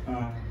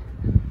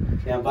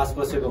यहाँ बास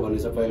बसेको भन्ने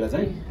छ पहिला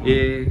चाहिँ। ए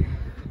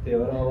त्यही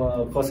भएर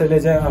अब कसैले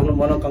चाहिँ आफ्नो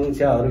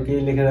मनोकांक्षाहरू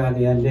केही लेखेर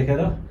यहाँ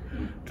लेखेर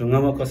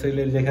ढुङ्गामा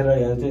कसैले लेखेर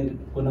यहाँ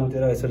चाहिँ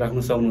कुनातिर यसो राख्न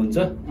सक्नुहुन्छ।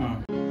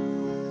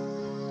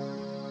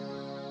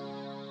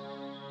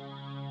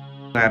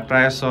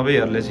 प्राय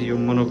सबैहरूले चाहिँ यो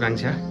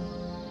मनोकांक्षा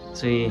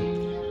चाहिँ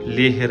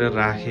लेखेर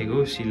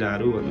राखेको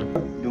शिलाहरू भन्नु।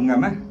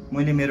 ढुङ्गामा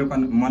मैले मेरो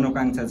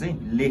मनोकांक्षा चाहिँ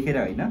लेखेर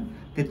होइन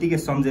त्यत्तिकै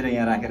सम्झेर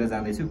यहाँ राखेर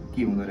जाँदैछु।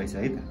 के हुँदो रहेछ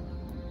है त?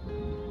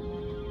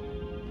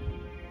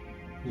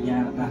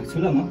 यहाँ राख्छु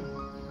ल म।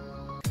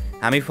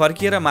 हामी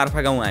फर्किएर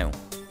मार्फा गाउँ आयौँ।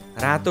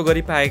 रातो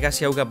गरी पाएका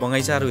स्याउका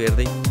बगैँचाहरू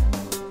हेर्दै।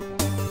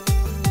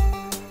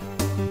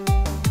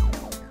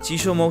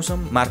 चिसो मौसम,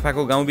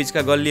 मार्फाको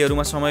गाउँबीचका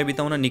गल्लीहरूमा समय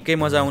बिताउन निकै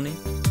मजा आउने।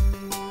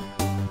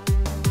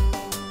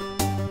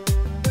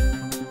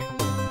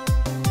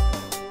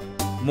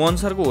 मोहन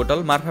सरको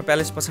होटल मार्फा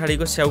प्यालेस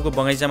पछाडिको स्याउको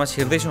बगैँचामा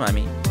छिर्दैछौँ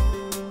हामी।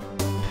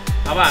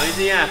 अब हामी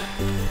चाहिँ यहाँ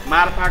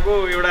मार्फाको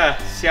एउटा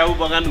स्याउ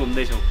बगान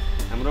घुम्दैछौँ।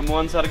 हाम्रो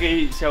मोहन सरकै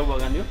स्याउ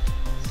बगान यो।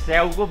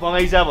 स्याउको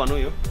बगैँचा भनौँ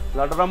यो।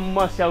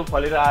 लटरम्म स्याउ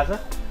फलिरहेछ।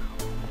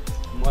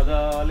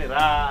 मजाले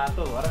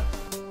रातो भएर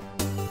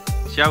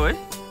स्याउ है।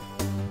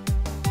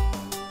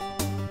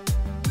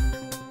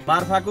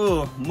 मार्फाको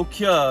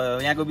मुख्य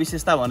यहाँको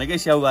विशेषता भनेकै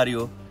स्याउबारी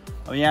हो।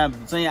 अब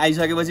यहाँ चाहिँ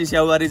आइसकेपछि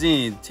स्याउबारी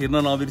चाहिँ छिर्न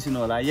नबिर्सिनु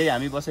होला। यही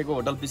हामी बसेको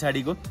होटल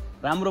पछाडिको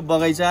राम्रो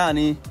बगैँचा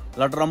अनि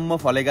लटरम्म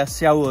फलेका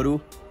स्याउहरू।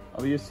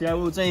 अब यो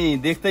स्याउ चाहिँ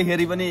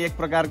देख्दैखेरि पनि एक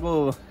प्रकारको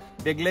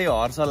बेग्लै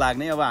हर्ष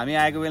लाग्ने। अब हामी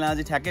आएको बेलामा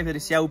चाहिँ ठ्याक्कै फेरि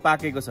स्याउ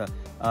पाकेको छ।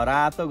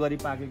 रातो गरी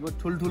पाकेको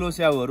ठुल्ठुलो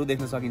स्याउहरू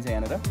देख्न सकिन्छ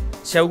यहाँनिर।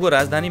 स्याउको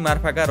राजधानी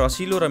मार्फाका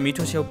रसिलो र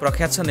मिठो स्याउ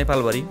प्रख्यात छ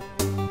नेपालभरि।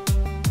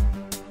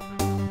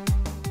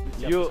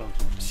 यो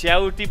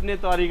स्याउ टिप्ने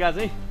तरिका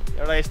चाहिँ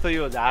एउटा यस्तो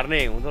यो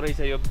झार्ने हुँदो रहेछ।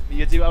 यो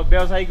चाहिँ अब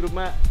व्यावसायिक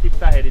रूपमा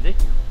टिप्दाखेरि चाहिँ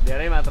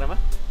धेरै मात्रामा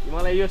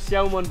मलाई यो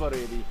स्याउ मन पर्यो।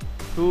 यदि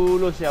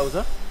ठुलो स्याउ छ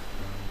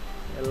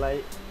यसलाई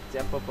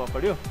च्याप्प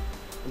पक्रियो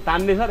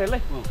तान्ने सर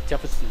यसलाई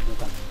च्याप्प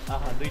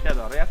दुईटा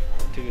धर यार।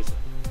 ठिकै छ।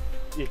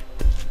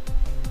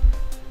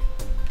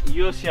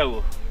 यो स्याउ हो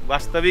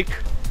वास्तविक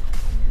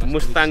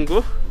मुस्ताङको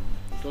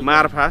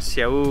मार्फा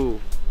स्याउ।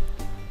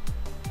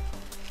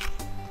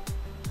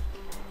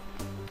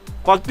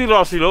 कति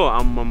रसिलो हो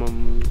आम्माम।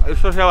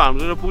 यस्तो स्याउ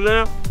हाम्रो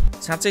पुग्दैन।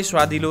 साँच्चै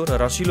स्वादिलो र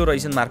रसिलो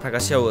रहेछन् मार्फाका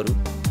स्याउहरू।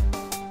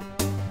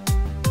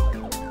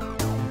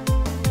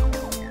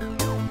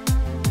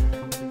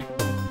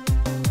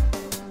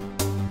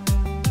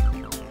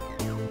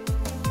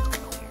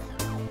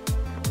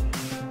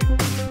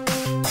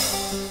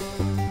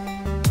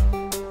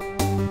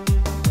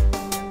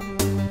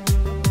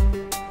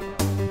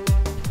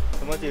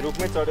 म चाहिँ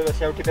रुखमै चढेर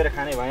स्याउ टिपेर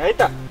खाने भएँ है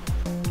त।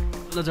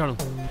 ल चढौँ।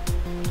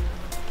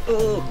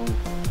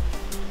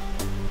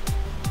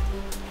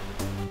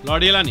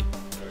 लडिएला नि।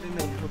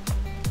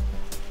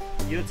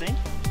 यो चाहिँ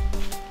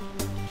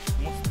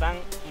मुस्ताङ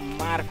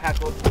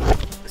मार्फाको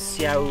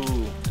स्याउ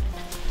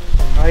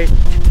है।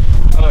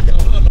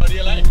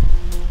 लडिएला है।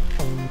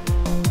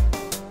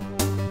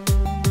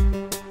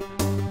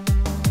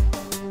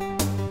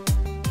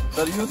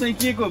 तर यो चाहिँ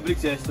के को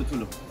वृक्ष यस्तो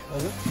ठुलो?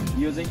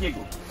 यो चाहिँ के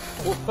को?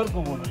 ओखरको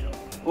बोल्नु।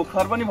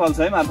 ओखर पनि फल्छ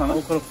है मार्फामा?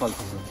 ओखर फल्छ।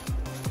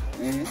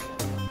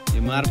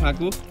 यो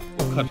मार्फाको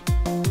ओखर।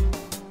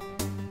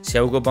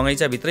 स्याउको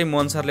बगैँचाभित्रै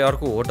मोहन सरले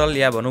अर्को होटल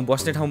या भनौँ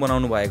बस्ने ठाउँ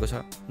बनाउनु भएको छ।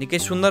 निकै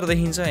सुन्दर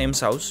देखिन्छ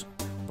एम्स हाउस।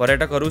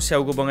 पर्यटकहरू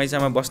स्याउको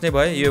बगैँचामा बस्ने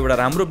भए यो एउटा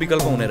राम्रो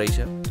विकल्प हुने रहेछ।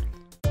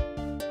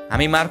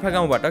 हामी मार्फा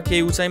गाउँबाट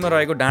केही उचाइमा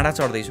रहेको डाँडा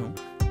चढ्दैछौँ।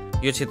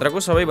 यो क्षेत्रको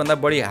सबैभन्दा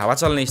बढी हावा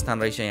चल्ने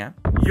स्थान रहेछ यहाँ।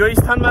 यो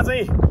स्थानमा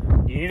चाहिँ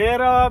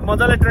हिँडेर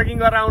मजाले ट्रेकिङ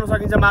गरेर आउन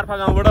सकिन्छ मार्फा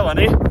गाउँबाट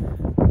भने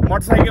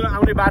मोटरसाइकल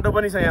आउने बाटो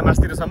पनि छ यहाँ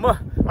मास्तिरसम्म,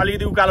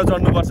 अलिकति उकालो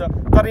चढ्नुपर्छ।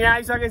 तर यहाँ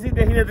आइसकेपछि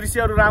देखिने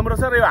दृश्यहरू राम्रो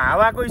छ र यो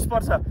हावाको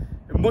स्पर्श,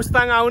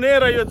 मुस्ताङ आउने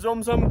र यो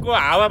जोमसोमको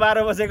हावा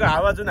 12 बजेको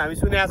हावा जुन हामी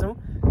सुनेका छौँ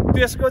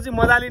त्यसको चाहिँ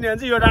मजा लिने भने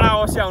चाहिँ यो डाँडा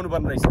अवश्य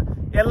आउनुपर्ने रहेछ।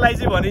 यसलाई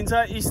चाहिँ भनिन्छ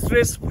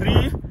स्ट्रेस फ्री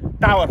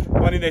टावर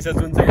बनिँदैछ,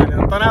 जुन चाहिँ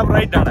यहाँनिर तनाव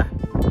रहित डाँडा।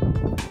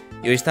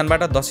 यो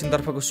स्थानबाट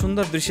दक्षिणतर्फको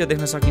सुन्दर दृश्य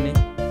देख्न सकिने,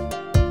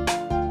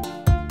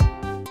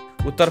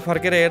 उत्तर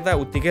फर्केर हेर्दा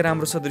उत्तिकै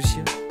राम्रो छ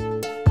दृश्य।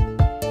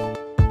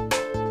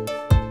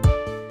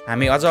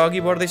 हामी अझ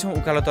अघि बढ्दैछौँ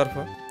उकालोतर्फ,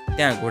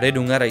 त्यहाँ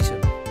घोडेढुङ्गा रहेछ।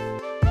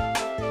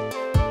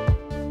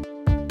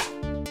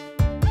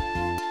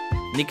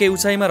 निकै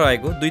उचाइमा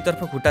रहेको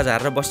दुईतर्फ खुट्टा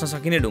झारेर बस्न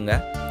सकिने ढुङ्गा,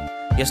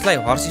 यसलाई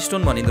हर्स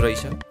स्टोन भनिँदो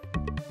रहेछ।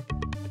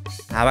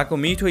 हावाको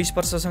मिठो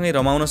स्पर्शसँगै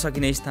रमाउन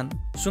सकिने स्थान,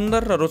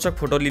 सुन्दर र रोचक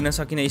फोटो लिन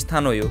सकिने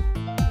स्थान हो यो।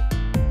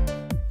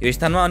 यो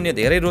स्थानमा अन्य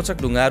धेरै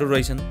रोचक ढुङ्गाहरू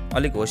रहेछन्,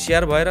 अलिक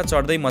होसियार भएर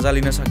चढ्दै मजा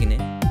लिन सकिने।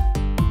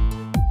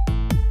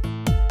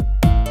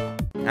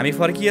 हामी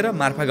फर्किएर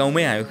मार्फा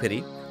गाउँमै आयौँ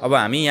फेरि। अब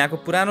हामी यहाँको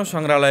पुरानो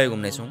सङ्ग्रहालय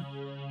घुम्नेछौँ।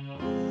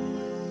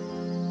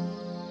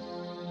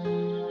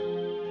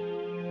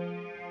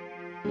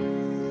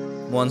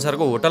 मोहन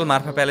सरको होटल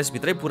मार्फा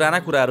प्यालेसभित्रै पुराना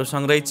कुराहरू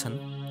सङ्ग्रहित छन्,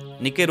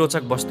 निकै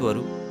रोचक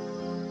वस्तुहरू।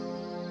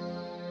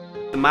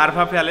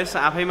 मार्फा प्यालेस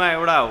आफैमा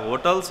एउटा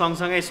होटल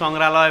सँगसँगै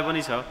सङ्ग्रहालय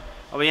पनि छ।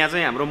 अब यहाँ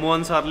चाहिँ हाम्रो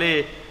मोहन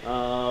सरले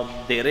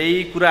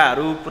धेरै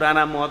कुराहरू,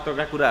 पुराना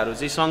महत्त्वका कुराहरू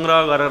चाहिँ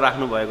सङ्ग्रह गरेर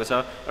राख्नु भएको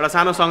छ। एउटा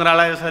सानो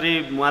सङ्ग्रहालय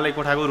जसरी उहाँले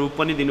कोठाको रूप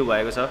पनि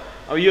दिनुभएको छ।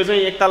 अब यो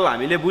चाहिँ एकताल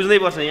हामीले बुझ्नै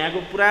पर्छ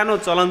यहाँको पुरानो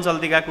चलन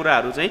चल्तीका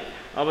कुराहरू चाहिँ,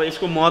 अब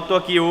यसको महत्त्व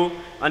के हो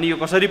अनि यो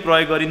कसरी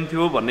प्रयोग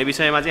गरिन्थ्यो भन्ने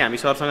विषयमा चाहिँ हामी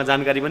सरसँग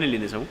जानकारी पनि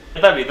लिनेछौँ।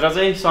 यताभित्र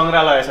चाहिँ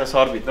सङ्ग्रहालय छ,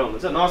 सरभित्र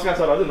हुनुहुन्छ। नमस्कार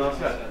सर। हजुर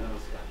नमस्कार।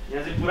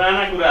 यहाँ चाहिँ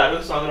पुराना कुराहरू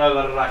सङ्ग्रह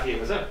गरेर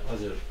राखिएको छ।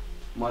 हजुर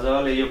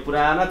मजाले यो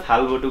पुराना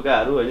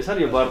थालबटुकाहरू होइन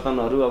सर, यो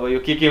बर्तनहरू, अब यो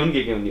के हुन्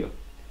के हुन्?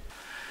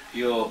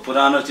 यो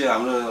पुरानो चाहिँ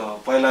हाम्रो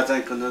पहिला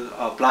चाहिँ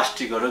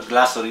प्लास्टिकहरू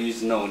ग्लासहरू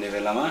युज नहुने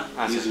बेलामा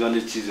युज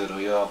गर्ने चिजहरू,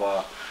 यो अब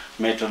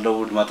मेटल र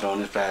वुड मात्र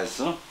हुने प्रायः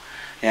जस्तो।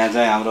 यहाँ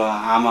चाहिँ हाम्रो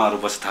आमाहरू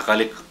बस्छ,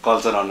 थकाली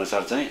कल्चर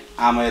अनुसार चाहिँ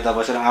आमा यता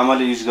बसेर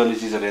आमाले युज गर्ने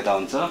चिजहरू यता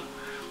हुन्छ,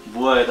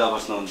 बुवा यता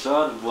बस्नुहुन्छ,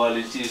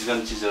 बुवाले युज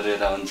गर्ने चिजहरू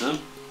यता हुन्छ,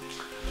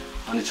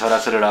 अनि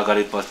छोराछोरीहरू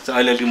अगाडि बस्छ।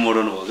 अहिले अलिक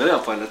मोडर्न हो क्या,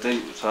 पहिला चाहिँ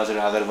छोराछोरी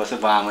अगाडि बस्छ,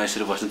 बा आमा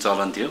यसरी बस्ने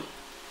चलन थियो।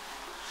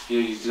 यो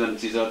युज गर्ने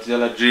चिजहरू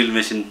त्यसलाई ड्रिल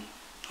मेसिन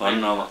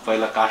भन्नु, अब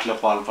पहिला काठले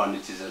पाल पार्ने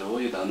चिजहरू हो।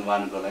 यो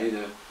धनुबानको लागि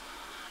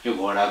यो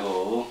घोडाको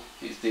हो।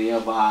 यस्तै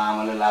यहाँ बा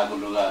आमाले लगाएको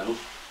लुगाहरू,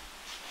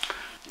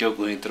 त्यो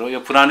घुइत्रो, यो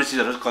पुरानो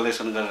चिजहरू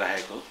कलेक्सन गरेर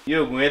राखेको। यो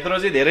घुइत्रो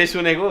चाहिँ धेरै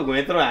सुनेको,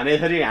 घुइत्रो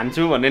हानेखेरि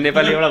हान्छु भन्ने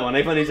नेपाली एउटा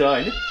भनाइ पनि छ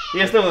होइन?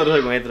 यस्तो हुँदो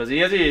रहेछ घुइत्रो चाहिँ।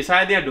 यो चाहिँ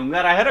सायद यहाँ ढुङ्गा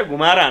राखेर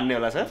घुमाएर हान्ने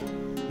होला सर।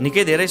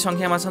 निकै धेरै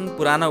सङ्ख्यामा छन्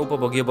पुराना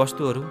उपभोग्य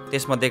वस्तुहरू,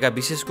 त्यसमध्येका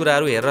विशेष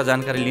कुराहरू हेरेर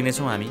जानकारी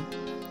लिनेछौँ हामी।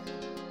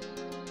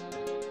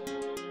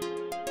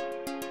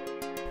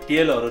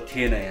 तेलहरू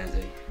थिएन यहाँ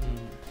चाहिँ,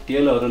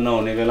 तेलहरू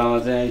नहुने बेलामा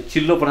चाहिँ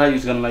चिल्लो पठाइ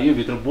युज गर्नलाई यो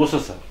भित्र बोसो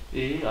छ।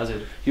 ए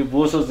हजुर। यो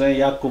बोसो चाहिँ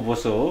याकको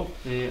बोसो हो।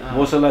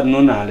 बोसोलाई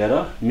नुन हालेर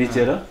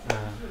मिचेर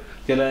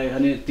त्यसलाई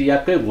अनि त्यो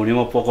याककै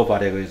भुँडीमा पोको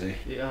पारेको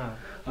चाहिँ।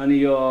 अनि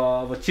यो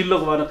अब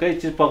चिल्लोको बारेमा केही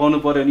चिज पकाउनु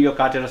पऱ्यो भने यो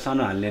काटेर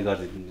सानो हाल्ने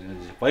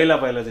गरिदिन्छ। पहिला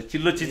चाहिँ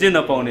चिल्लो चिजै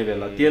नपाउने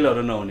बेला,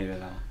 तेलहरू नहुने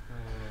बेलामा।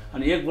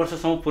 अनि 1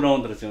 वर्षसम्म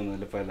पुऱ्याउँदो रहेछ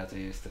उनीहरूले पहिला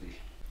चाहिँ यसरी।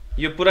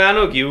 यो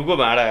पुरानो घिउको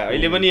भाँडा,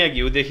 अहिले पनि यहाँ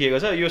घिउ देखिएको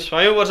छ। यो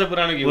 100 वर्ष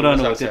पुरानो घिउ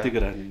पुरानो हो, त्यतिकै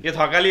राख्ने। यो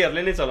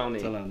थकालीहरूले नै चलाउने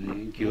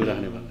घिउ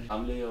राख्ने बेला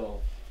हामीले यो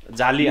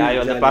जाली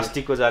आयो,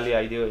 प्लास्टिकको जाली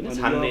आइदियो होइन,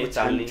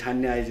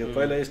 छान्ने आइदियो।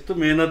 पहिला यस्तो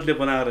मेहनतले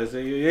बनाएको रहेछ।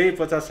 यो यही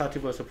 50-60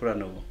 वर्ष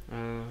पुरानो हो।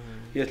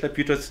 यसलाई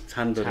पिठो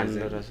छान्दो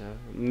रहेछ,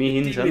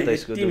 मिहिन छ नि त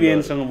यसको, यति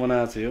मेहनतसँग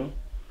बनाएको छ यो।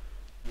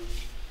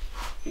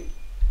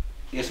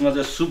 यसमा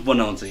चाहिँ सुप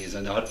बनाउँछ, यो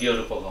चाहिँ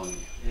हड्डीहरू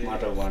पकाउने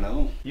माटोको भाँडा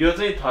हो। यो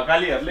चाहिँ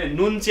थकालीहरूले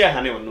नुन चिया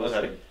खाने भन्नुहोस्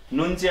अरे,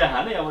 नुन चिया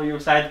खाने। अब यो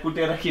सायद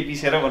कुटेर के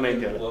पिसेर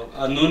बनाइन्थ्यो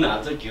होला। नुन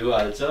हाल्छ, घिउ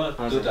हाल्छ,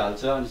 दुध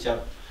हाल्छ, अनि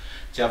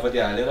चियापत्ती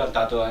हालेर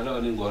तातो हालेर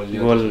अनि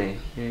घोल्ने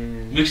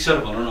मिक्सर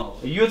भनौँ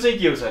न। यो चाहिँ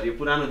के हो सर? यो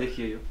पुरानो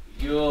देखियो।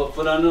 यो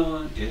पुरानो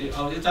धेरै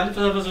अब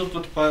 40-50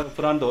 वर्ष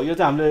पुरानो त हो। यो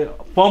चाहिँ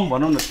हामीले पम्प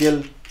भनौँ न, तेल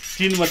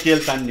टिनमा तेल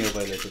तान्ने हो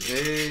पहिला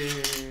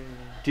चाहिँ।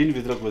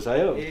 टिनभित्र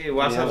घुसायो,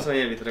 वासर छ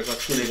यहाँभित्र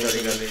कुनै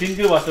तरिकाले।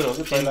 टिनकै वासर हो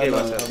कि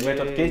पहिला,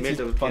 मेटल केही चिज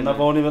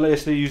नपाउने बेला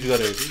यसरी युज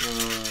गरेको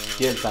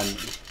तेल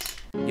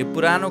तान्ने। यो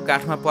पुरानो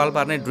काठमा पाल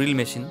पार्ने ड्रिल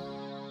मेसिन,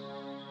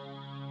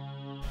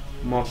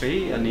 मकै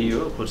अनि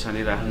यो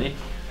खुर्सानी राख्ने।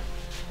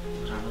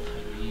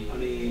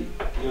 अनि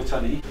यो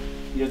छ नि,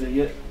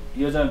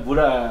 यो चाहिँ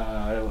बुढा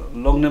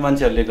लोग्ने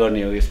मान्छेहरूले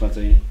गर्ने हो। यसमा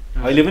चाहिँ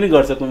अहिले पनि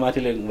गर्छ, कोही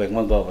माथिले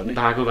भेकमा गयो भने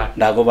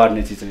धागो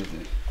बार्ने चिज चाहिँ।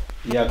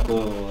 याकको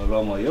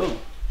रम हो यो,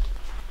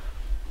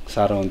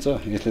 साह्रो हुन्छ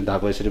यसले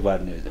धागो यसरी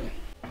बार्ने हो चाहिँ।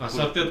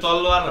 सर त्यो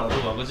तलवारहरू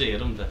भएको चाहिँ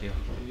हेरौँ त।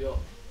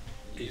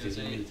 त्यो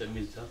चाहिँ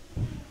मिल्छ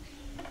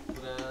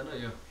पुरानो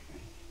यो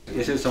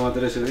यसरी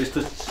समातेर यस्तो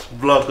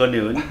ब्लक गर्ने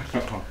हो नि।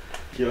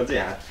 यो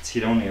चाहिँ हात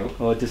छिराउने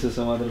हो। त्यसो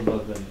समातेर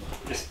ब्लक गर्ने हो,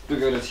 यस्तो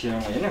गरेर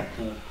छिराउने होइन।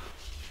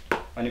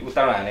 अनि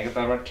उताबाट हानेको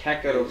तर्फबाट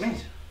ठ्याक्क रोक्ने,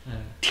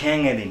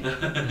 ठ्याङ्गै दिने।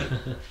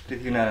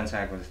 पृथ्वीनारायण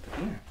शाहको जस्तो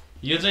होइन।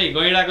 यो चाहिँ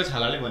गैँडाको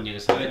छालाले बनिएको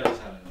छ।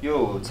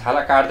 यो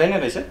छाला काट्दैन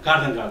रहेछ?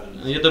 काट्दैन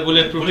यो त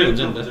बुलेट प्रुफै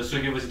हुन्छ नि त।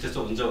 सुकेपछि त्यस्तो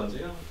हुन्छ भन्छ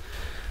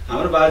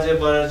हाम्रो बाजे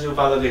बराजु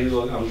पालोदेखिको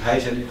अब थाहै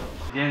छ नि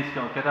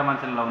जेन्ट्सको केटा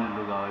मान्छेले लाउने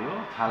लुगा हो यो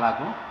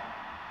छालाको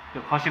त्यो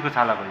खसीको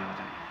छालाको यो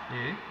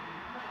चाहिँ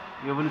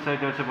यो पनि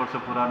 100-150 वर्ष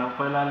पुरानो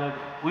पहिलाले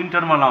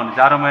विन्टरमा लाउने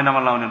जाडो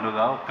महिनामा लाउने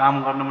लुगा हो काम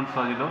गर्न पनि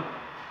सजिलो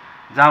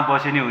जहाँ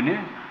बसे नि हुने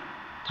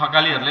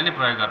थकालीहरूले नै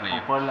प्रयोग गर्ने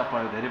यो पहिला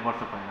धेरै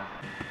वर्ष पहिला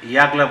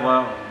याकलाई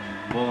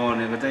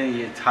बगाउनेको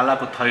चाहिँ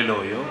छालाको थैलो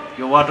हो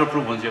यो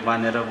वाटरप्रुफ हुन्छ यो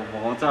बाँधेर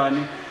बगाउँछ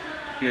अनि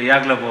यो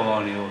याकलाई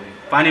बगाउने हो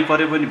पानी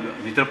परे पनि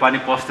भित्र पानी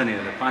पस्दैन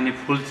पानी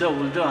फुल्छ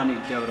उल्छ अनि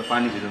त्यहाँबाट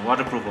पानीभित्र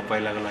वाटरप्रुफ हो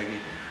पहिलाको लागि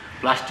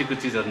प्लास्टिकको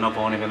चिजहरू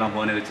नपाउने बेलामा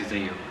बनेको चिज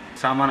चाहिँ यो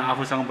सामान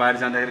आफूसँग बाहिर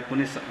जाँदाखेरि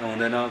कुनै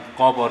हुँदैन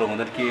कपहरू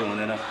हुँदैन के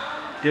हुँदैन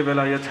त्यो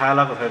बेला यो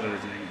छालाको थैलो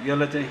रहेछ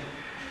यसलाई चाहिँ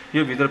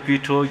यो भित्र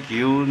पिठो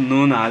घिउ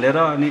नुन हालेर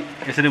अनि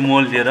यसरी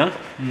मोल दिएर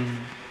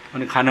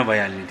अनि खाना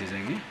भइहाल्ने त्यो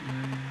चाहिँ कि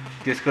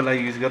त्यसको लागि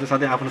युज गरेर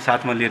सधैँ आफ्नो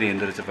साथमा लिएर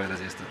हिँड्दो रहेछ पहिला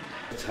चाहिँ यस्तो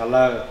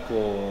छालाको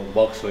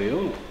बक्स हो यो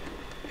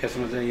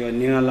यसमा चाहिँ यो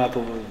निगालाको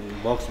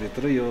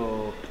बक्सभित्र यो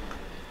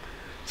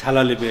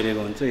छालाले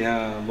बेरेको हुन्छ यहाँ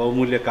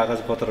बहुमूल्य कागज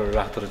पत्रहरू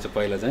राख्दो रहेछ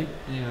पहिला चाहिँ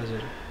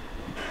हजुर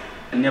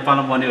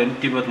नेपालमा बन्यो भने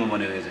तिब्बतमा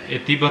बनेको चाहिँ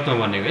तिब्बतमा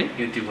बनेको है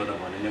यो तिब्बतमा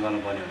भन्यो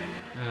नेपालमा बन्यो भने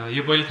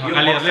यो पहिले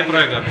थकालीहरूले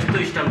प्रयोग गर्ने यस्तो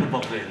स्टाइलको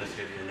बक्स हेर्नुहोस्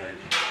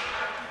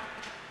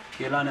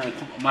यसलाई नै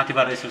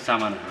माथिबाट यसो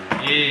सामानहरू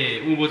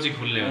उँभो चाहिँ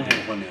खुल्ने हो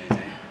बन्यो चाहिँ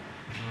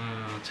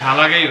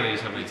छालाकै हो यो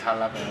सबै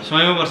छालाको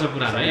 100 वर्ष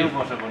पुरानो है 100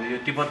 वर्ष भन्यो यो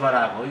तिब्बतबाट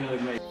आएको हो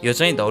यो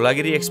चाहिँ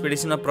धौलागिरी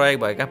एक्सपेडिसनमा प्रयोग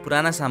भएका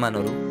पुराना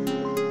सामानहरू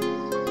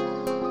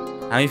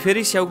हामी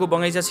फेरि स्याउको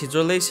बगैँचा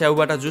छिचोल्दै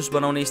स्याउबाट जुस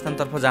बनाउने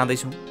स्थानतर्फ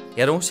जाँदैछौँ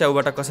हेरौँ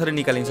स्याउबाट कसरी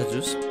निकालिन्छ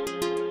जुस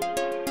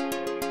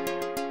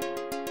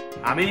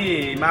हामी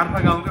मार्फा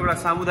गाउँको एउटा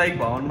सामुदायिक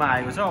भवनमा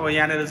आएको छौँ अब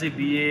यहाँनिर चाहिँ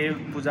बिहे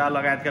पूजा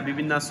लगायतका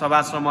विभिन्न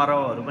सभा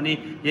समारोहहरू पनि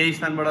यही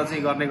स्थानबाट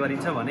चाहिँ गर्ने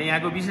गरिन्छ भने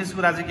यहाँको विशेष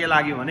कुरा चाहिँ के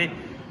लाग्यो भने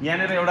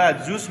यहाँनिर एउटा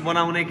जुस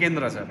बनाउने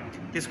केन्द्र छ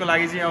त्यसको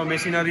लागि चाहिँ अब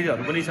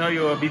मेसिनरिजहरू पनि छ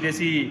यो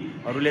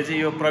विदेशीहरूले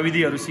चाहिँ यो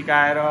प्रविधिहरू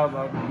सिकाएर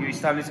यो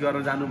इस्टाब्लिस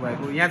गरेर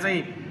जानुभएको यहाँ चाहिँ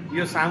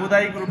यो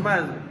सामुदायिक रूपमा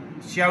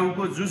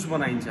स्याउको जुस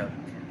बनाइन्छ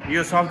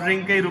यो सफ्ट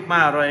ड्रिङ्ककै रूपमा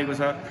रहेको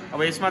छ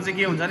अब यसमा चाहिँ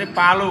के हुन्छ भने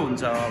पालो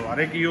हुन्छ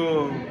हरेक यो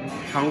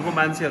ठाउँको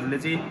मान्छेहरूले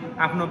चाहिँ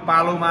आफ्नो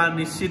पालोमा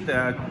निश्चित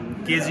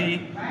केजी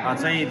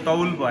चाहिँ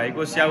तौल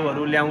भएको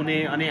स्याउहरू ल्याउने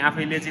अनि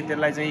आफैले चाहिँ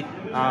त्यसलाई चाहिँ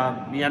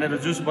यहाँनिर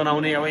जुस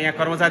बनाउने अब यहाँ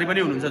कर्मचारी पनि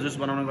हुनुहुन्छ जुस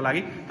बनाउनको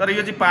लागि तर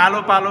यो चाहिँ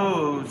पालो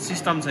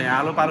सिस्टम छ यहाँ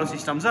आलो पालो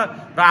सिस्टम छ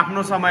र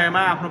आफ्नो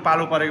समयमा आफ्नो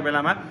पालो परेको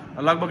बेलामा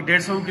लगभग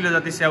 150 किलो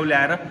जति स्याउ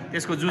ल्याएर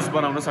त्यसको जुस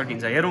बनाउन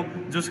सकिन्छ हेरौँ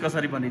जुस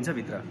कसरी बनिन्छ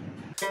भित्र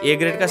ए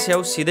ग्रेडका स्याउ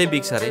सिधै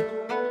बिग्छ अरे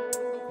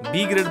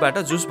बी ग्रेडबाट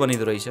जुस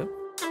बनिँदो रहेछ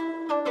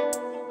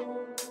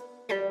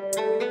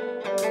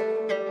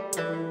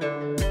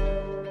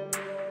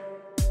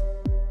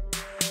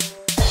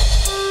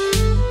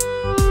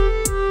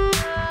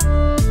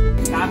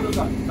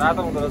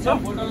तातो हुँदो रहेछ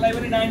बोतललाई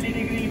पनि 90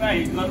 डिग्रीमा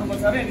हिट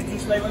गर्नुपर्छ अरे अनि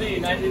जुसलाई पनि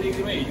 90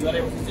 डिग्रीमा हिट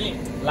गरेपछि चाहिँ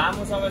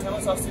लामो समयसम्म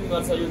सस्टेन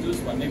गर्छ यो जुस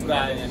भन्ने कुरा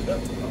आयो यहाँनिर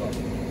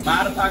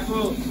मार्फाको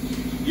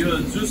यो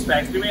जुस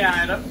फ्याक्ट्रीमै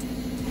आएर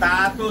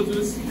तातो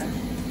जुस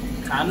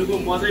खानुको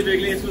मजै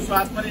बेग्लै यसको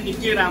स्वाद पनि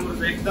निकै राम्रो छ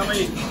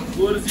एकदमै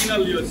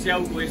ओरिजिनल यो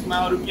स्याउको यसमा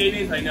अरू केही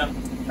नै छैन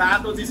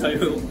तातो चाहिँ छ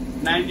यो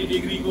 90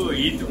 डिग्रीको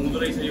हिट हुँदो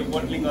रहेछ यो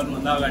बोटलिङ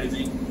गर्नुभन्दा अगाडि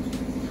चाहिँ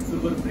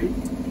सुगर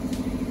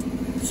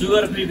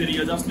फ्री फेरि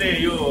यो जसले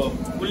यो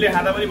उसले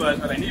खाँदा पनि भयो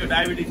सर होइन यो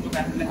डायबिटिजको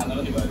पेसेन्टले खाँदा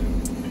पनि भयो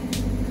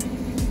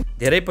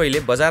धेरै पहिले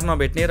बजार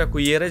नभेट्ने र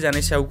कुहिएरै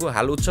जाने स्याउको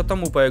हाल उच्चतम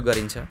उपयोग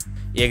गरिन्छ ए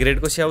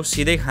ग्रेडको स्याउ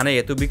सिधै खाने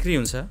हेतु बिक्री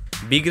हुन्छ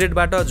बी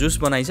ग्रेडबाट जुस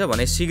बनाइन्छ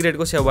भने सी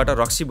ग्रेडको स्याउबाट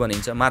रक्सी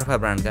बनिन्छ मार्फा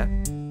ब्रान्डका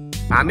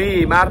हामी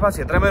मार्फा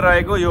क्षेत्रमै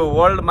रहेको यो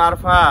वर्ल्ड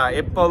मार्फा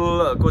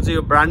एप्पलको चाहिँ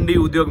यो ब्रान्डी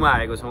उद्योगमा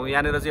आएको छौँ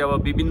यहाँनिर चाहिँ अब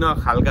विभिन्न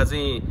खालका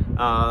चाहिँ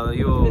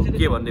यो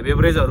के भन्ने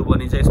बेभरेजहरू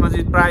बनिन्छ यसमा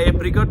चाहिँ प्राय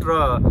एप्रिकट र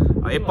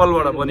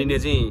एप्पलबाट बनिने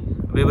चाहिँ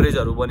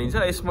बेभरेजहरू बनिन्छ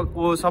यसमा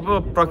सबै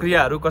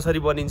प्रक्रियाहरू कसरी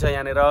बनिन्छ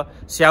यहाँनिर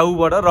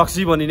स्याउबाट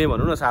रक्सी बनिने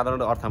भनौँ न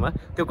साधारण अर्थमा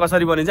त्यो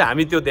कसरी बनिन्छ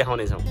हामी त्यो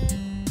देखाउनेछौँ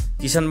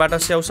किसनबाट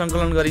स्याउ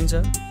सङ्कलन गरिन्छ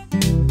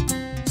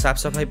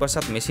साफसफाइ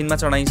पश्चात मेसिनमा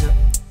चढाइन्छ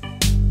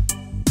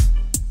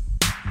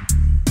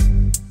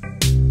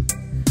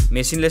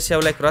मेसिनले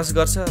स्याउलाई क्रस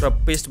गर्छ र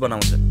पेस्ट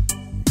बनाउँछ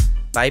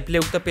पाइपले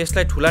उक्त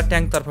पेस्टलाई ठुला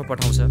ट्याङ्कतर्फ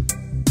पठाउँछ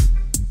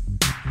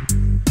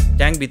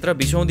ट्याङ्कभित्र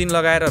 20औं दिन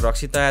लगाएर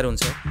रक्सी तयार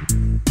हुन्छ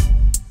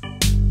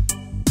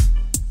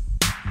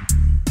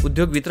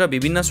उद्योगभित्र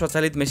विभिन्न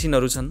स्वचालित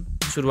मेसिनहरू छन्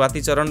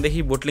सुरुवाती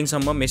चरणदेखि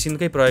बोटलिङसम्म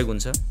मेसिनकै प्रयोग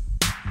हुन्छ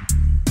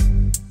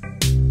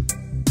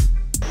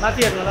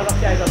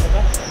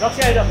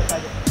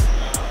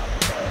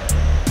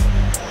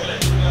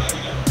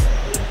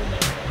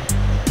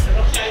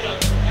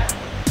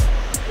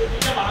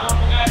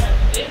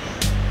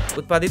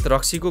उत्पादित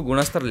रक्सीको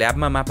गुणस्तर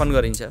ल्याबमा मापन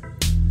गरिन्छ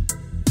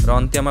र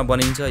अन्त्यमा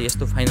बनिन्छ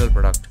यस्तो फाइनल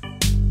प्रडक्ट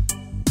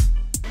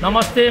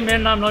नमस्ते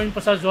मेरो नाम नवीन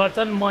प्रसाद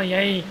जोहार म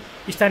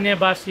यहीँ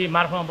स्थानीयवासी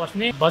मार्फामा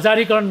बस्ने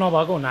बजारीकरण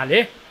नभएको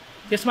हुनाले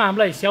त्यसमा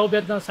हामीलाई स्याउ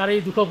बेच्न साह्रै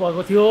दुःख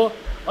भएको थियो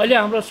अहिले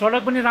हाम्रो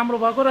सडक पनि राम्रो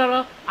भएको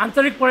र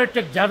आन्तरिक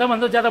पर्यटक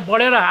ज्यादाभन्दा ज्यादा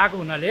बढेर आएको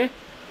हुनाले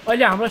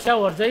अहिले हाम्रो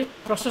स्याउहरू चाहिँ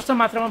प्रशस्त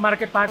मात्रामा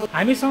मार्केट पाएको।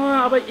 हामीसँग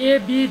अब ए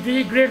बी डी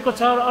ग्रेडको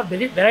छ र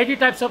भेराइटी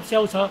टाइप्स अफ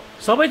स्याउ छ।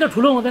 सबै त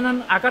ठुलो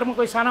हुँदैनन्, आकारमा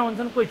कोही साना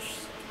हुन्छन्,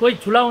 कोही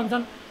ठुला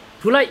हुन्छन्।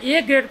 ठुला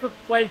ए ग्रेडको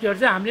क्वालिटीहरू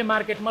चाहिँ हामीले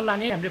मार्केटमा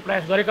लाने हामीले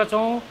प्रयास गरेका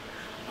छौँ।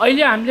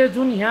 अहिले हामीले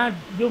जुन यहाँ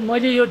यो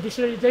मैले यो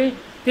डिस्टिलरी चाहिँ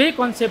त्यही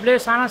कन्सेप्टले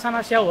साना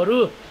स्याउहरू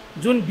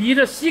जुन बी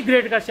र सी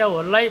ग्रेडका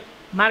स्याउहरूलाई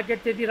मार्केट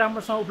त्यति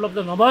राम्रोसँग उपलब्ध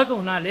नभएको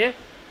हुनाले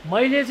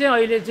मैले चाहिँ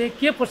अहिले चाहिँ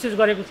के प्रोसेस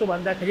गरेको छु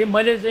भन्दाखेरि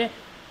मैले चाहिँ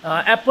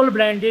एप्पल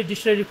ब्रान्डी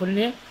डिस्टिलरी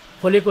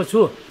खोलेको छु।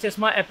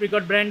 त्यसमा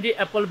एप्रिकट ब्रान्डी,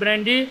 एप्पल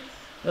ब्रान्डी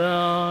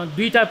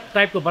दुईटा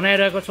टाइपको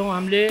बनाइरहेको छौँ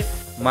हामीले।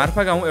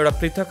 मार्फा गाउँ एउटा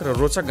पृथक र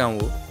रोचक गाउँ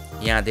हो।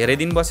 यहाँ धेरै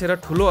दिन बसेर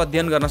ठुलो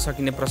अध्ययन गर्न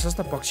सकिने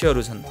प्रशस्त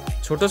पक्षहरू छन्।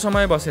 छोटो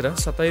समय बसेर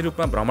सतही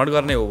रूपमा भ्रमण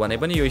गर्ने हो भने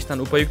पनि यो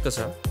स्थान उपयुक्त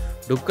छ।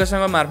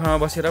 ढुक्कसँग मार्फामा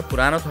बसेर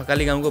पुरानो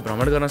थकाली गाउँको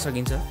भ्रमण गर्न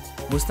सकिन्छ।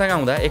 मुस्ताङ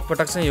आउँदा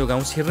एकपटक चाहिँ यो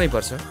गाउँ छिर्नै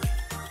पर्छ।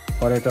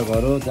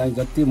 पर्यटकहरू चाहिँ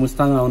जति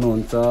मुस्ताङ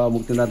आउनुहुन्छ,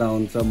 मुक्तिनाथ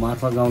आउनुहुन्छ,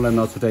 मार्फा गाउँलाई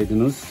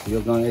नछुटाइदिनुहोस्। यो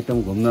गाउँ एकदम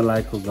घुम्न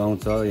लायकको गाउँ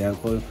छ।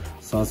 यहाँको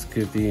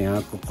संस्कृति,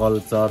 यहाँको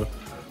कल्चर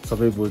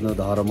सबै बुझ्नु,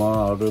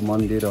 धर्महरू,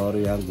 मन्दिरहरू,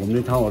 यहाँ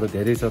घुम्ने ठाउँहरू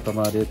धेरै छ।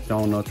 तपाईँहरू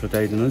ठाउँ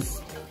नछुटाइदिनुहोस्।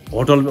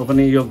 होटल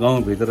पनि यो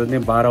गाउँभित्र नै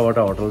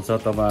 12वटा होटल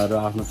छ। तपाईँहरू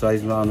आफ्नो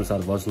चोइसमा अनुसार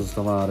बस्नुहोस्।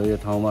 तपाईँहरू यो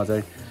ठाउँमा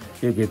चाहिँ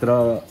यो भित्र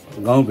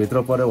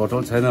गाउँभित्र पऱ्यो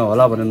होटल छैन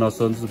होला भनेर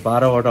नसोच्नुहोस्।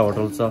 12वटा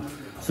होटल छ।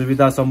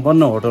 सुविधा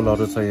सम्पन्न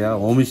होटलहरू छ।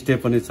 यहाँ होमस्टे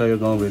पनि छ। यो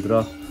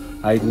गाउँभित्र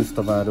आइदिनुहोस्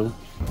तपाईँहरू।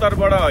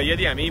 उत्तरबाट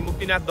यदि हामी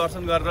मुक्तिनाथ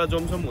दर्शन गरेर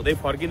जोमसोम हुँदै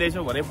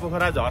फर्किँदैछौँ भने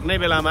पोखरा झर्ने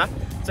बेलामा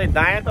चाहिँ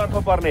दायाँतर्फ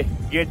पर्ने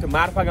गेट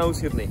मार्फा गाउँ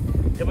छिर्ने।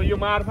 जब यो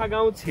मार्फा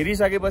गाउँ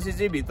छिरिसकेपछि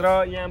चाहिँ भित्र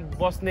यहाँ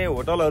बस्ने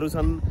होटलहरू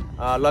छन्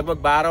लगभग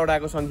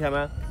 12वटाको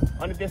सङ्ख्यामा।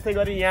 अनि त्यस्तै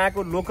गरी यहाँको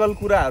लोकल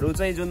कुराहरू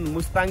चाहिँ जुन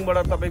मुस्ताङबाट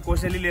तपाईँ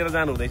कोसेली लिएर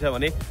जानुहुँदैछ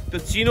भने त्यो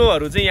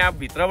चिनोहरू चाहिँ यहाँ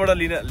भित्रबाट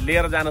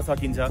लिएर जान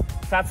सकिन्छ।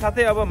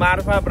 साथसाथै अब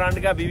मार्फा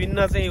ब्रान्डका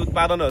विभिन्न चाहिँ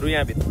उत्पादनहरू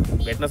यहाँ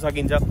भेट्न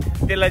सकिन्छ।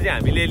 त्यसलाई चाहिँ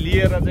हामीले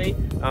लिएर चाहिँ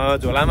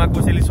झोलामा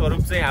कोसेली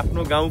स्वरूप चाहिँ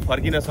आफ्नो गाउँ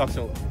फर्किन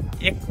सक्छौँ।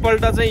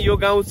 एकपल्ट चाहिँ यो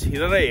गाउँ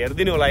छिरेर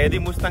हेरिदिनु होला यदि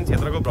मुस्ताङ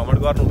क्षेत्रको भ्रमण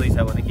गर्नुहुँदैछ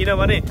भने,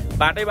 किनभने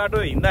बाटो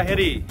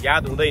हिँड्दाखेरि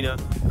याद हुँदैन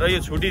र यो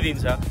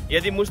छुटिदिन्छ।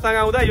 यदि मुस्ताङ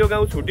आउँदा यो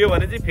गाउँ छुट्यो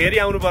भने चाहिँ फेरि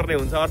आउनुपर्ने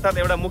हुन्छ। अर्थात्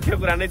एउटा मुख्य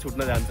कुरा नै छुट्न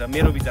जान्छ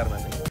मेरो विचारमा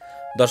चाहिँ।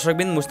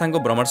 दर्शकबिन मुस्ताङको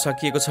भ्रमण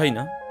सकिएको छैन।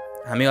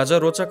 हामी अझ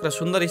रोचक र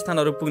सुन्दर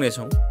स्थानहरू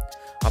पुग्नेछौँ।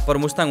 अप्पर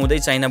मुस्ताङ हुँदै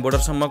चाइना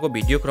बोर्डरसम्मको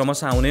भिडियो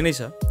क्रमशः आउने नै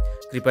छ।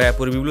 कृपया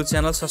पूर्वी ब्लू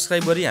च्यानल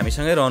सब्सक्राइब गरी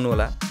हामीसँगै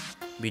रहनुहोला।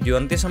 भिडियो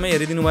अन्त्यसम्म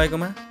हेरिदिनु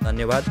भएकोमा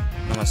धन्यवाद।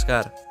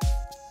 नमस्कार।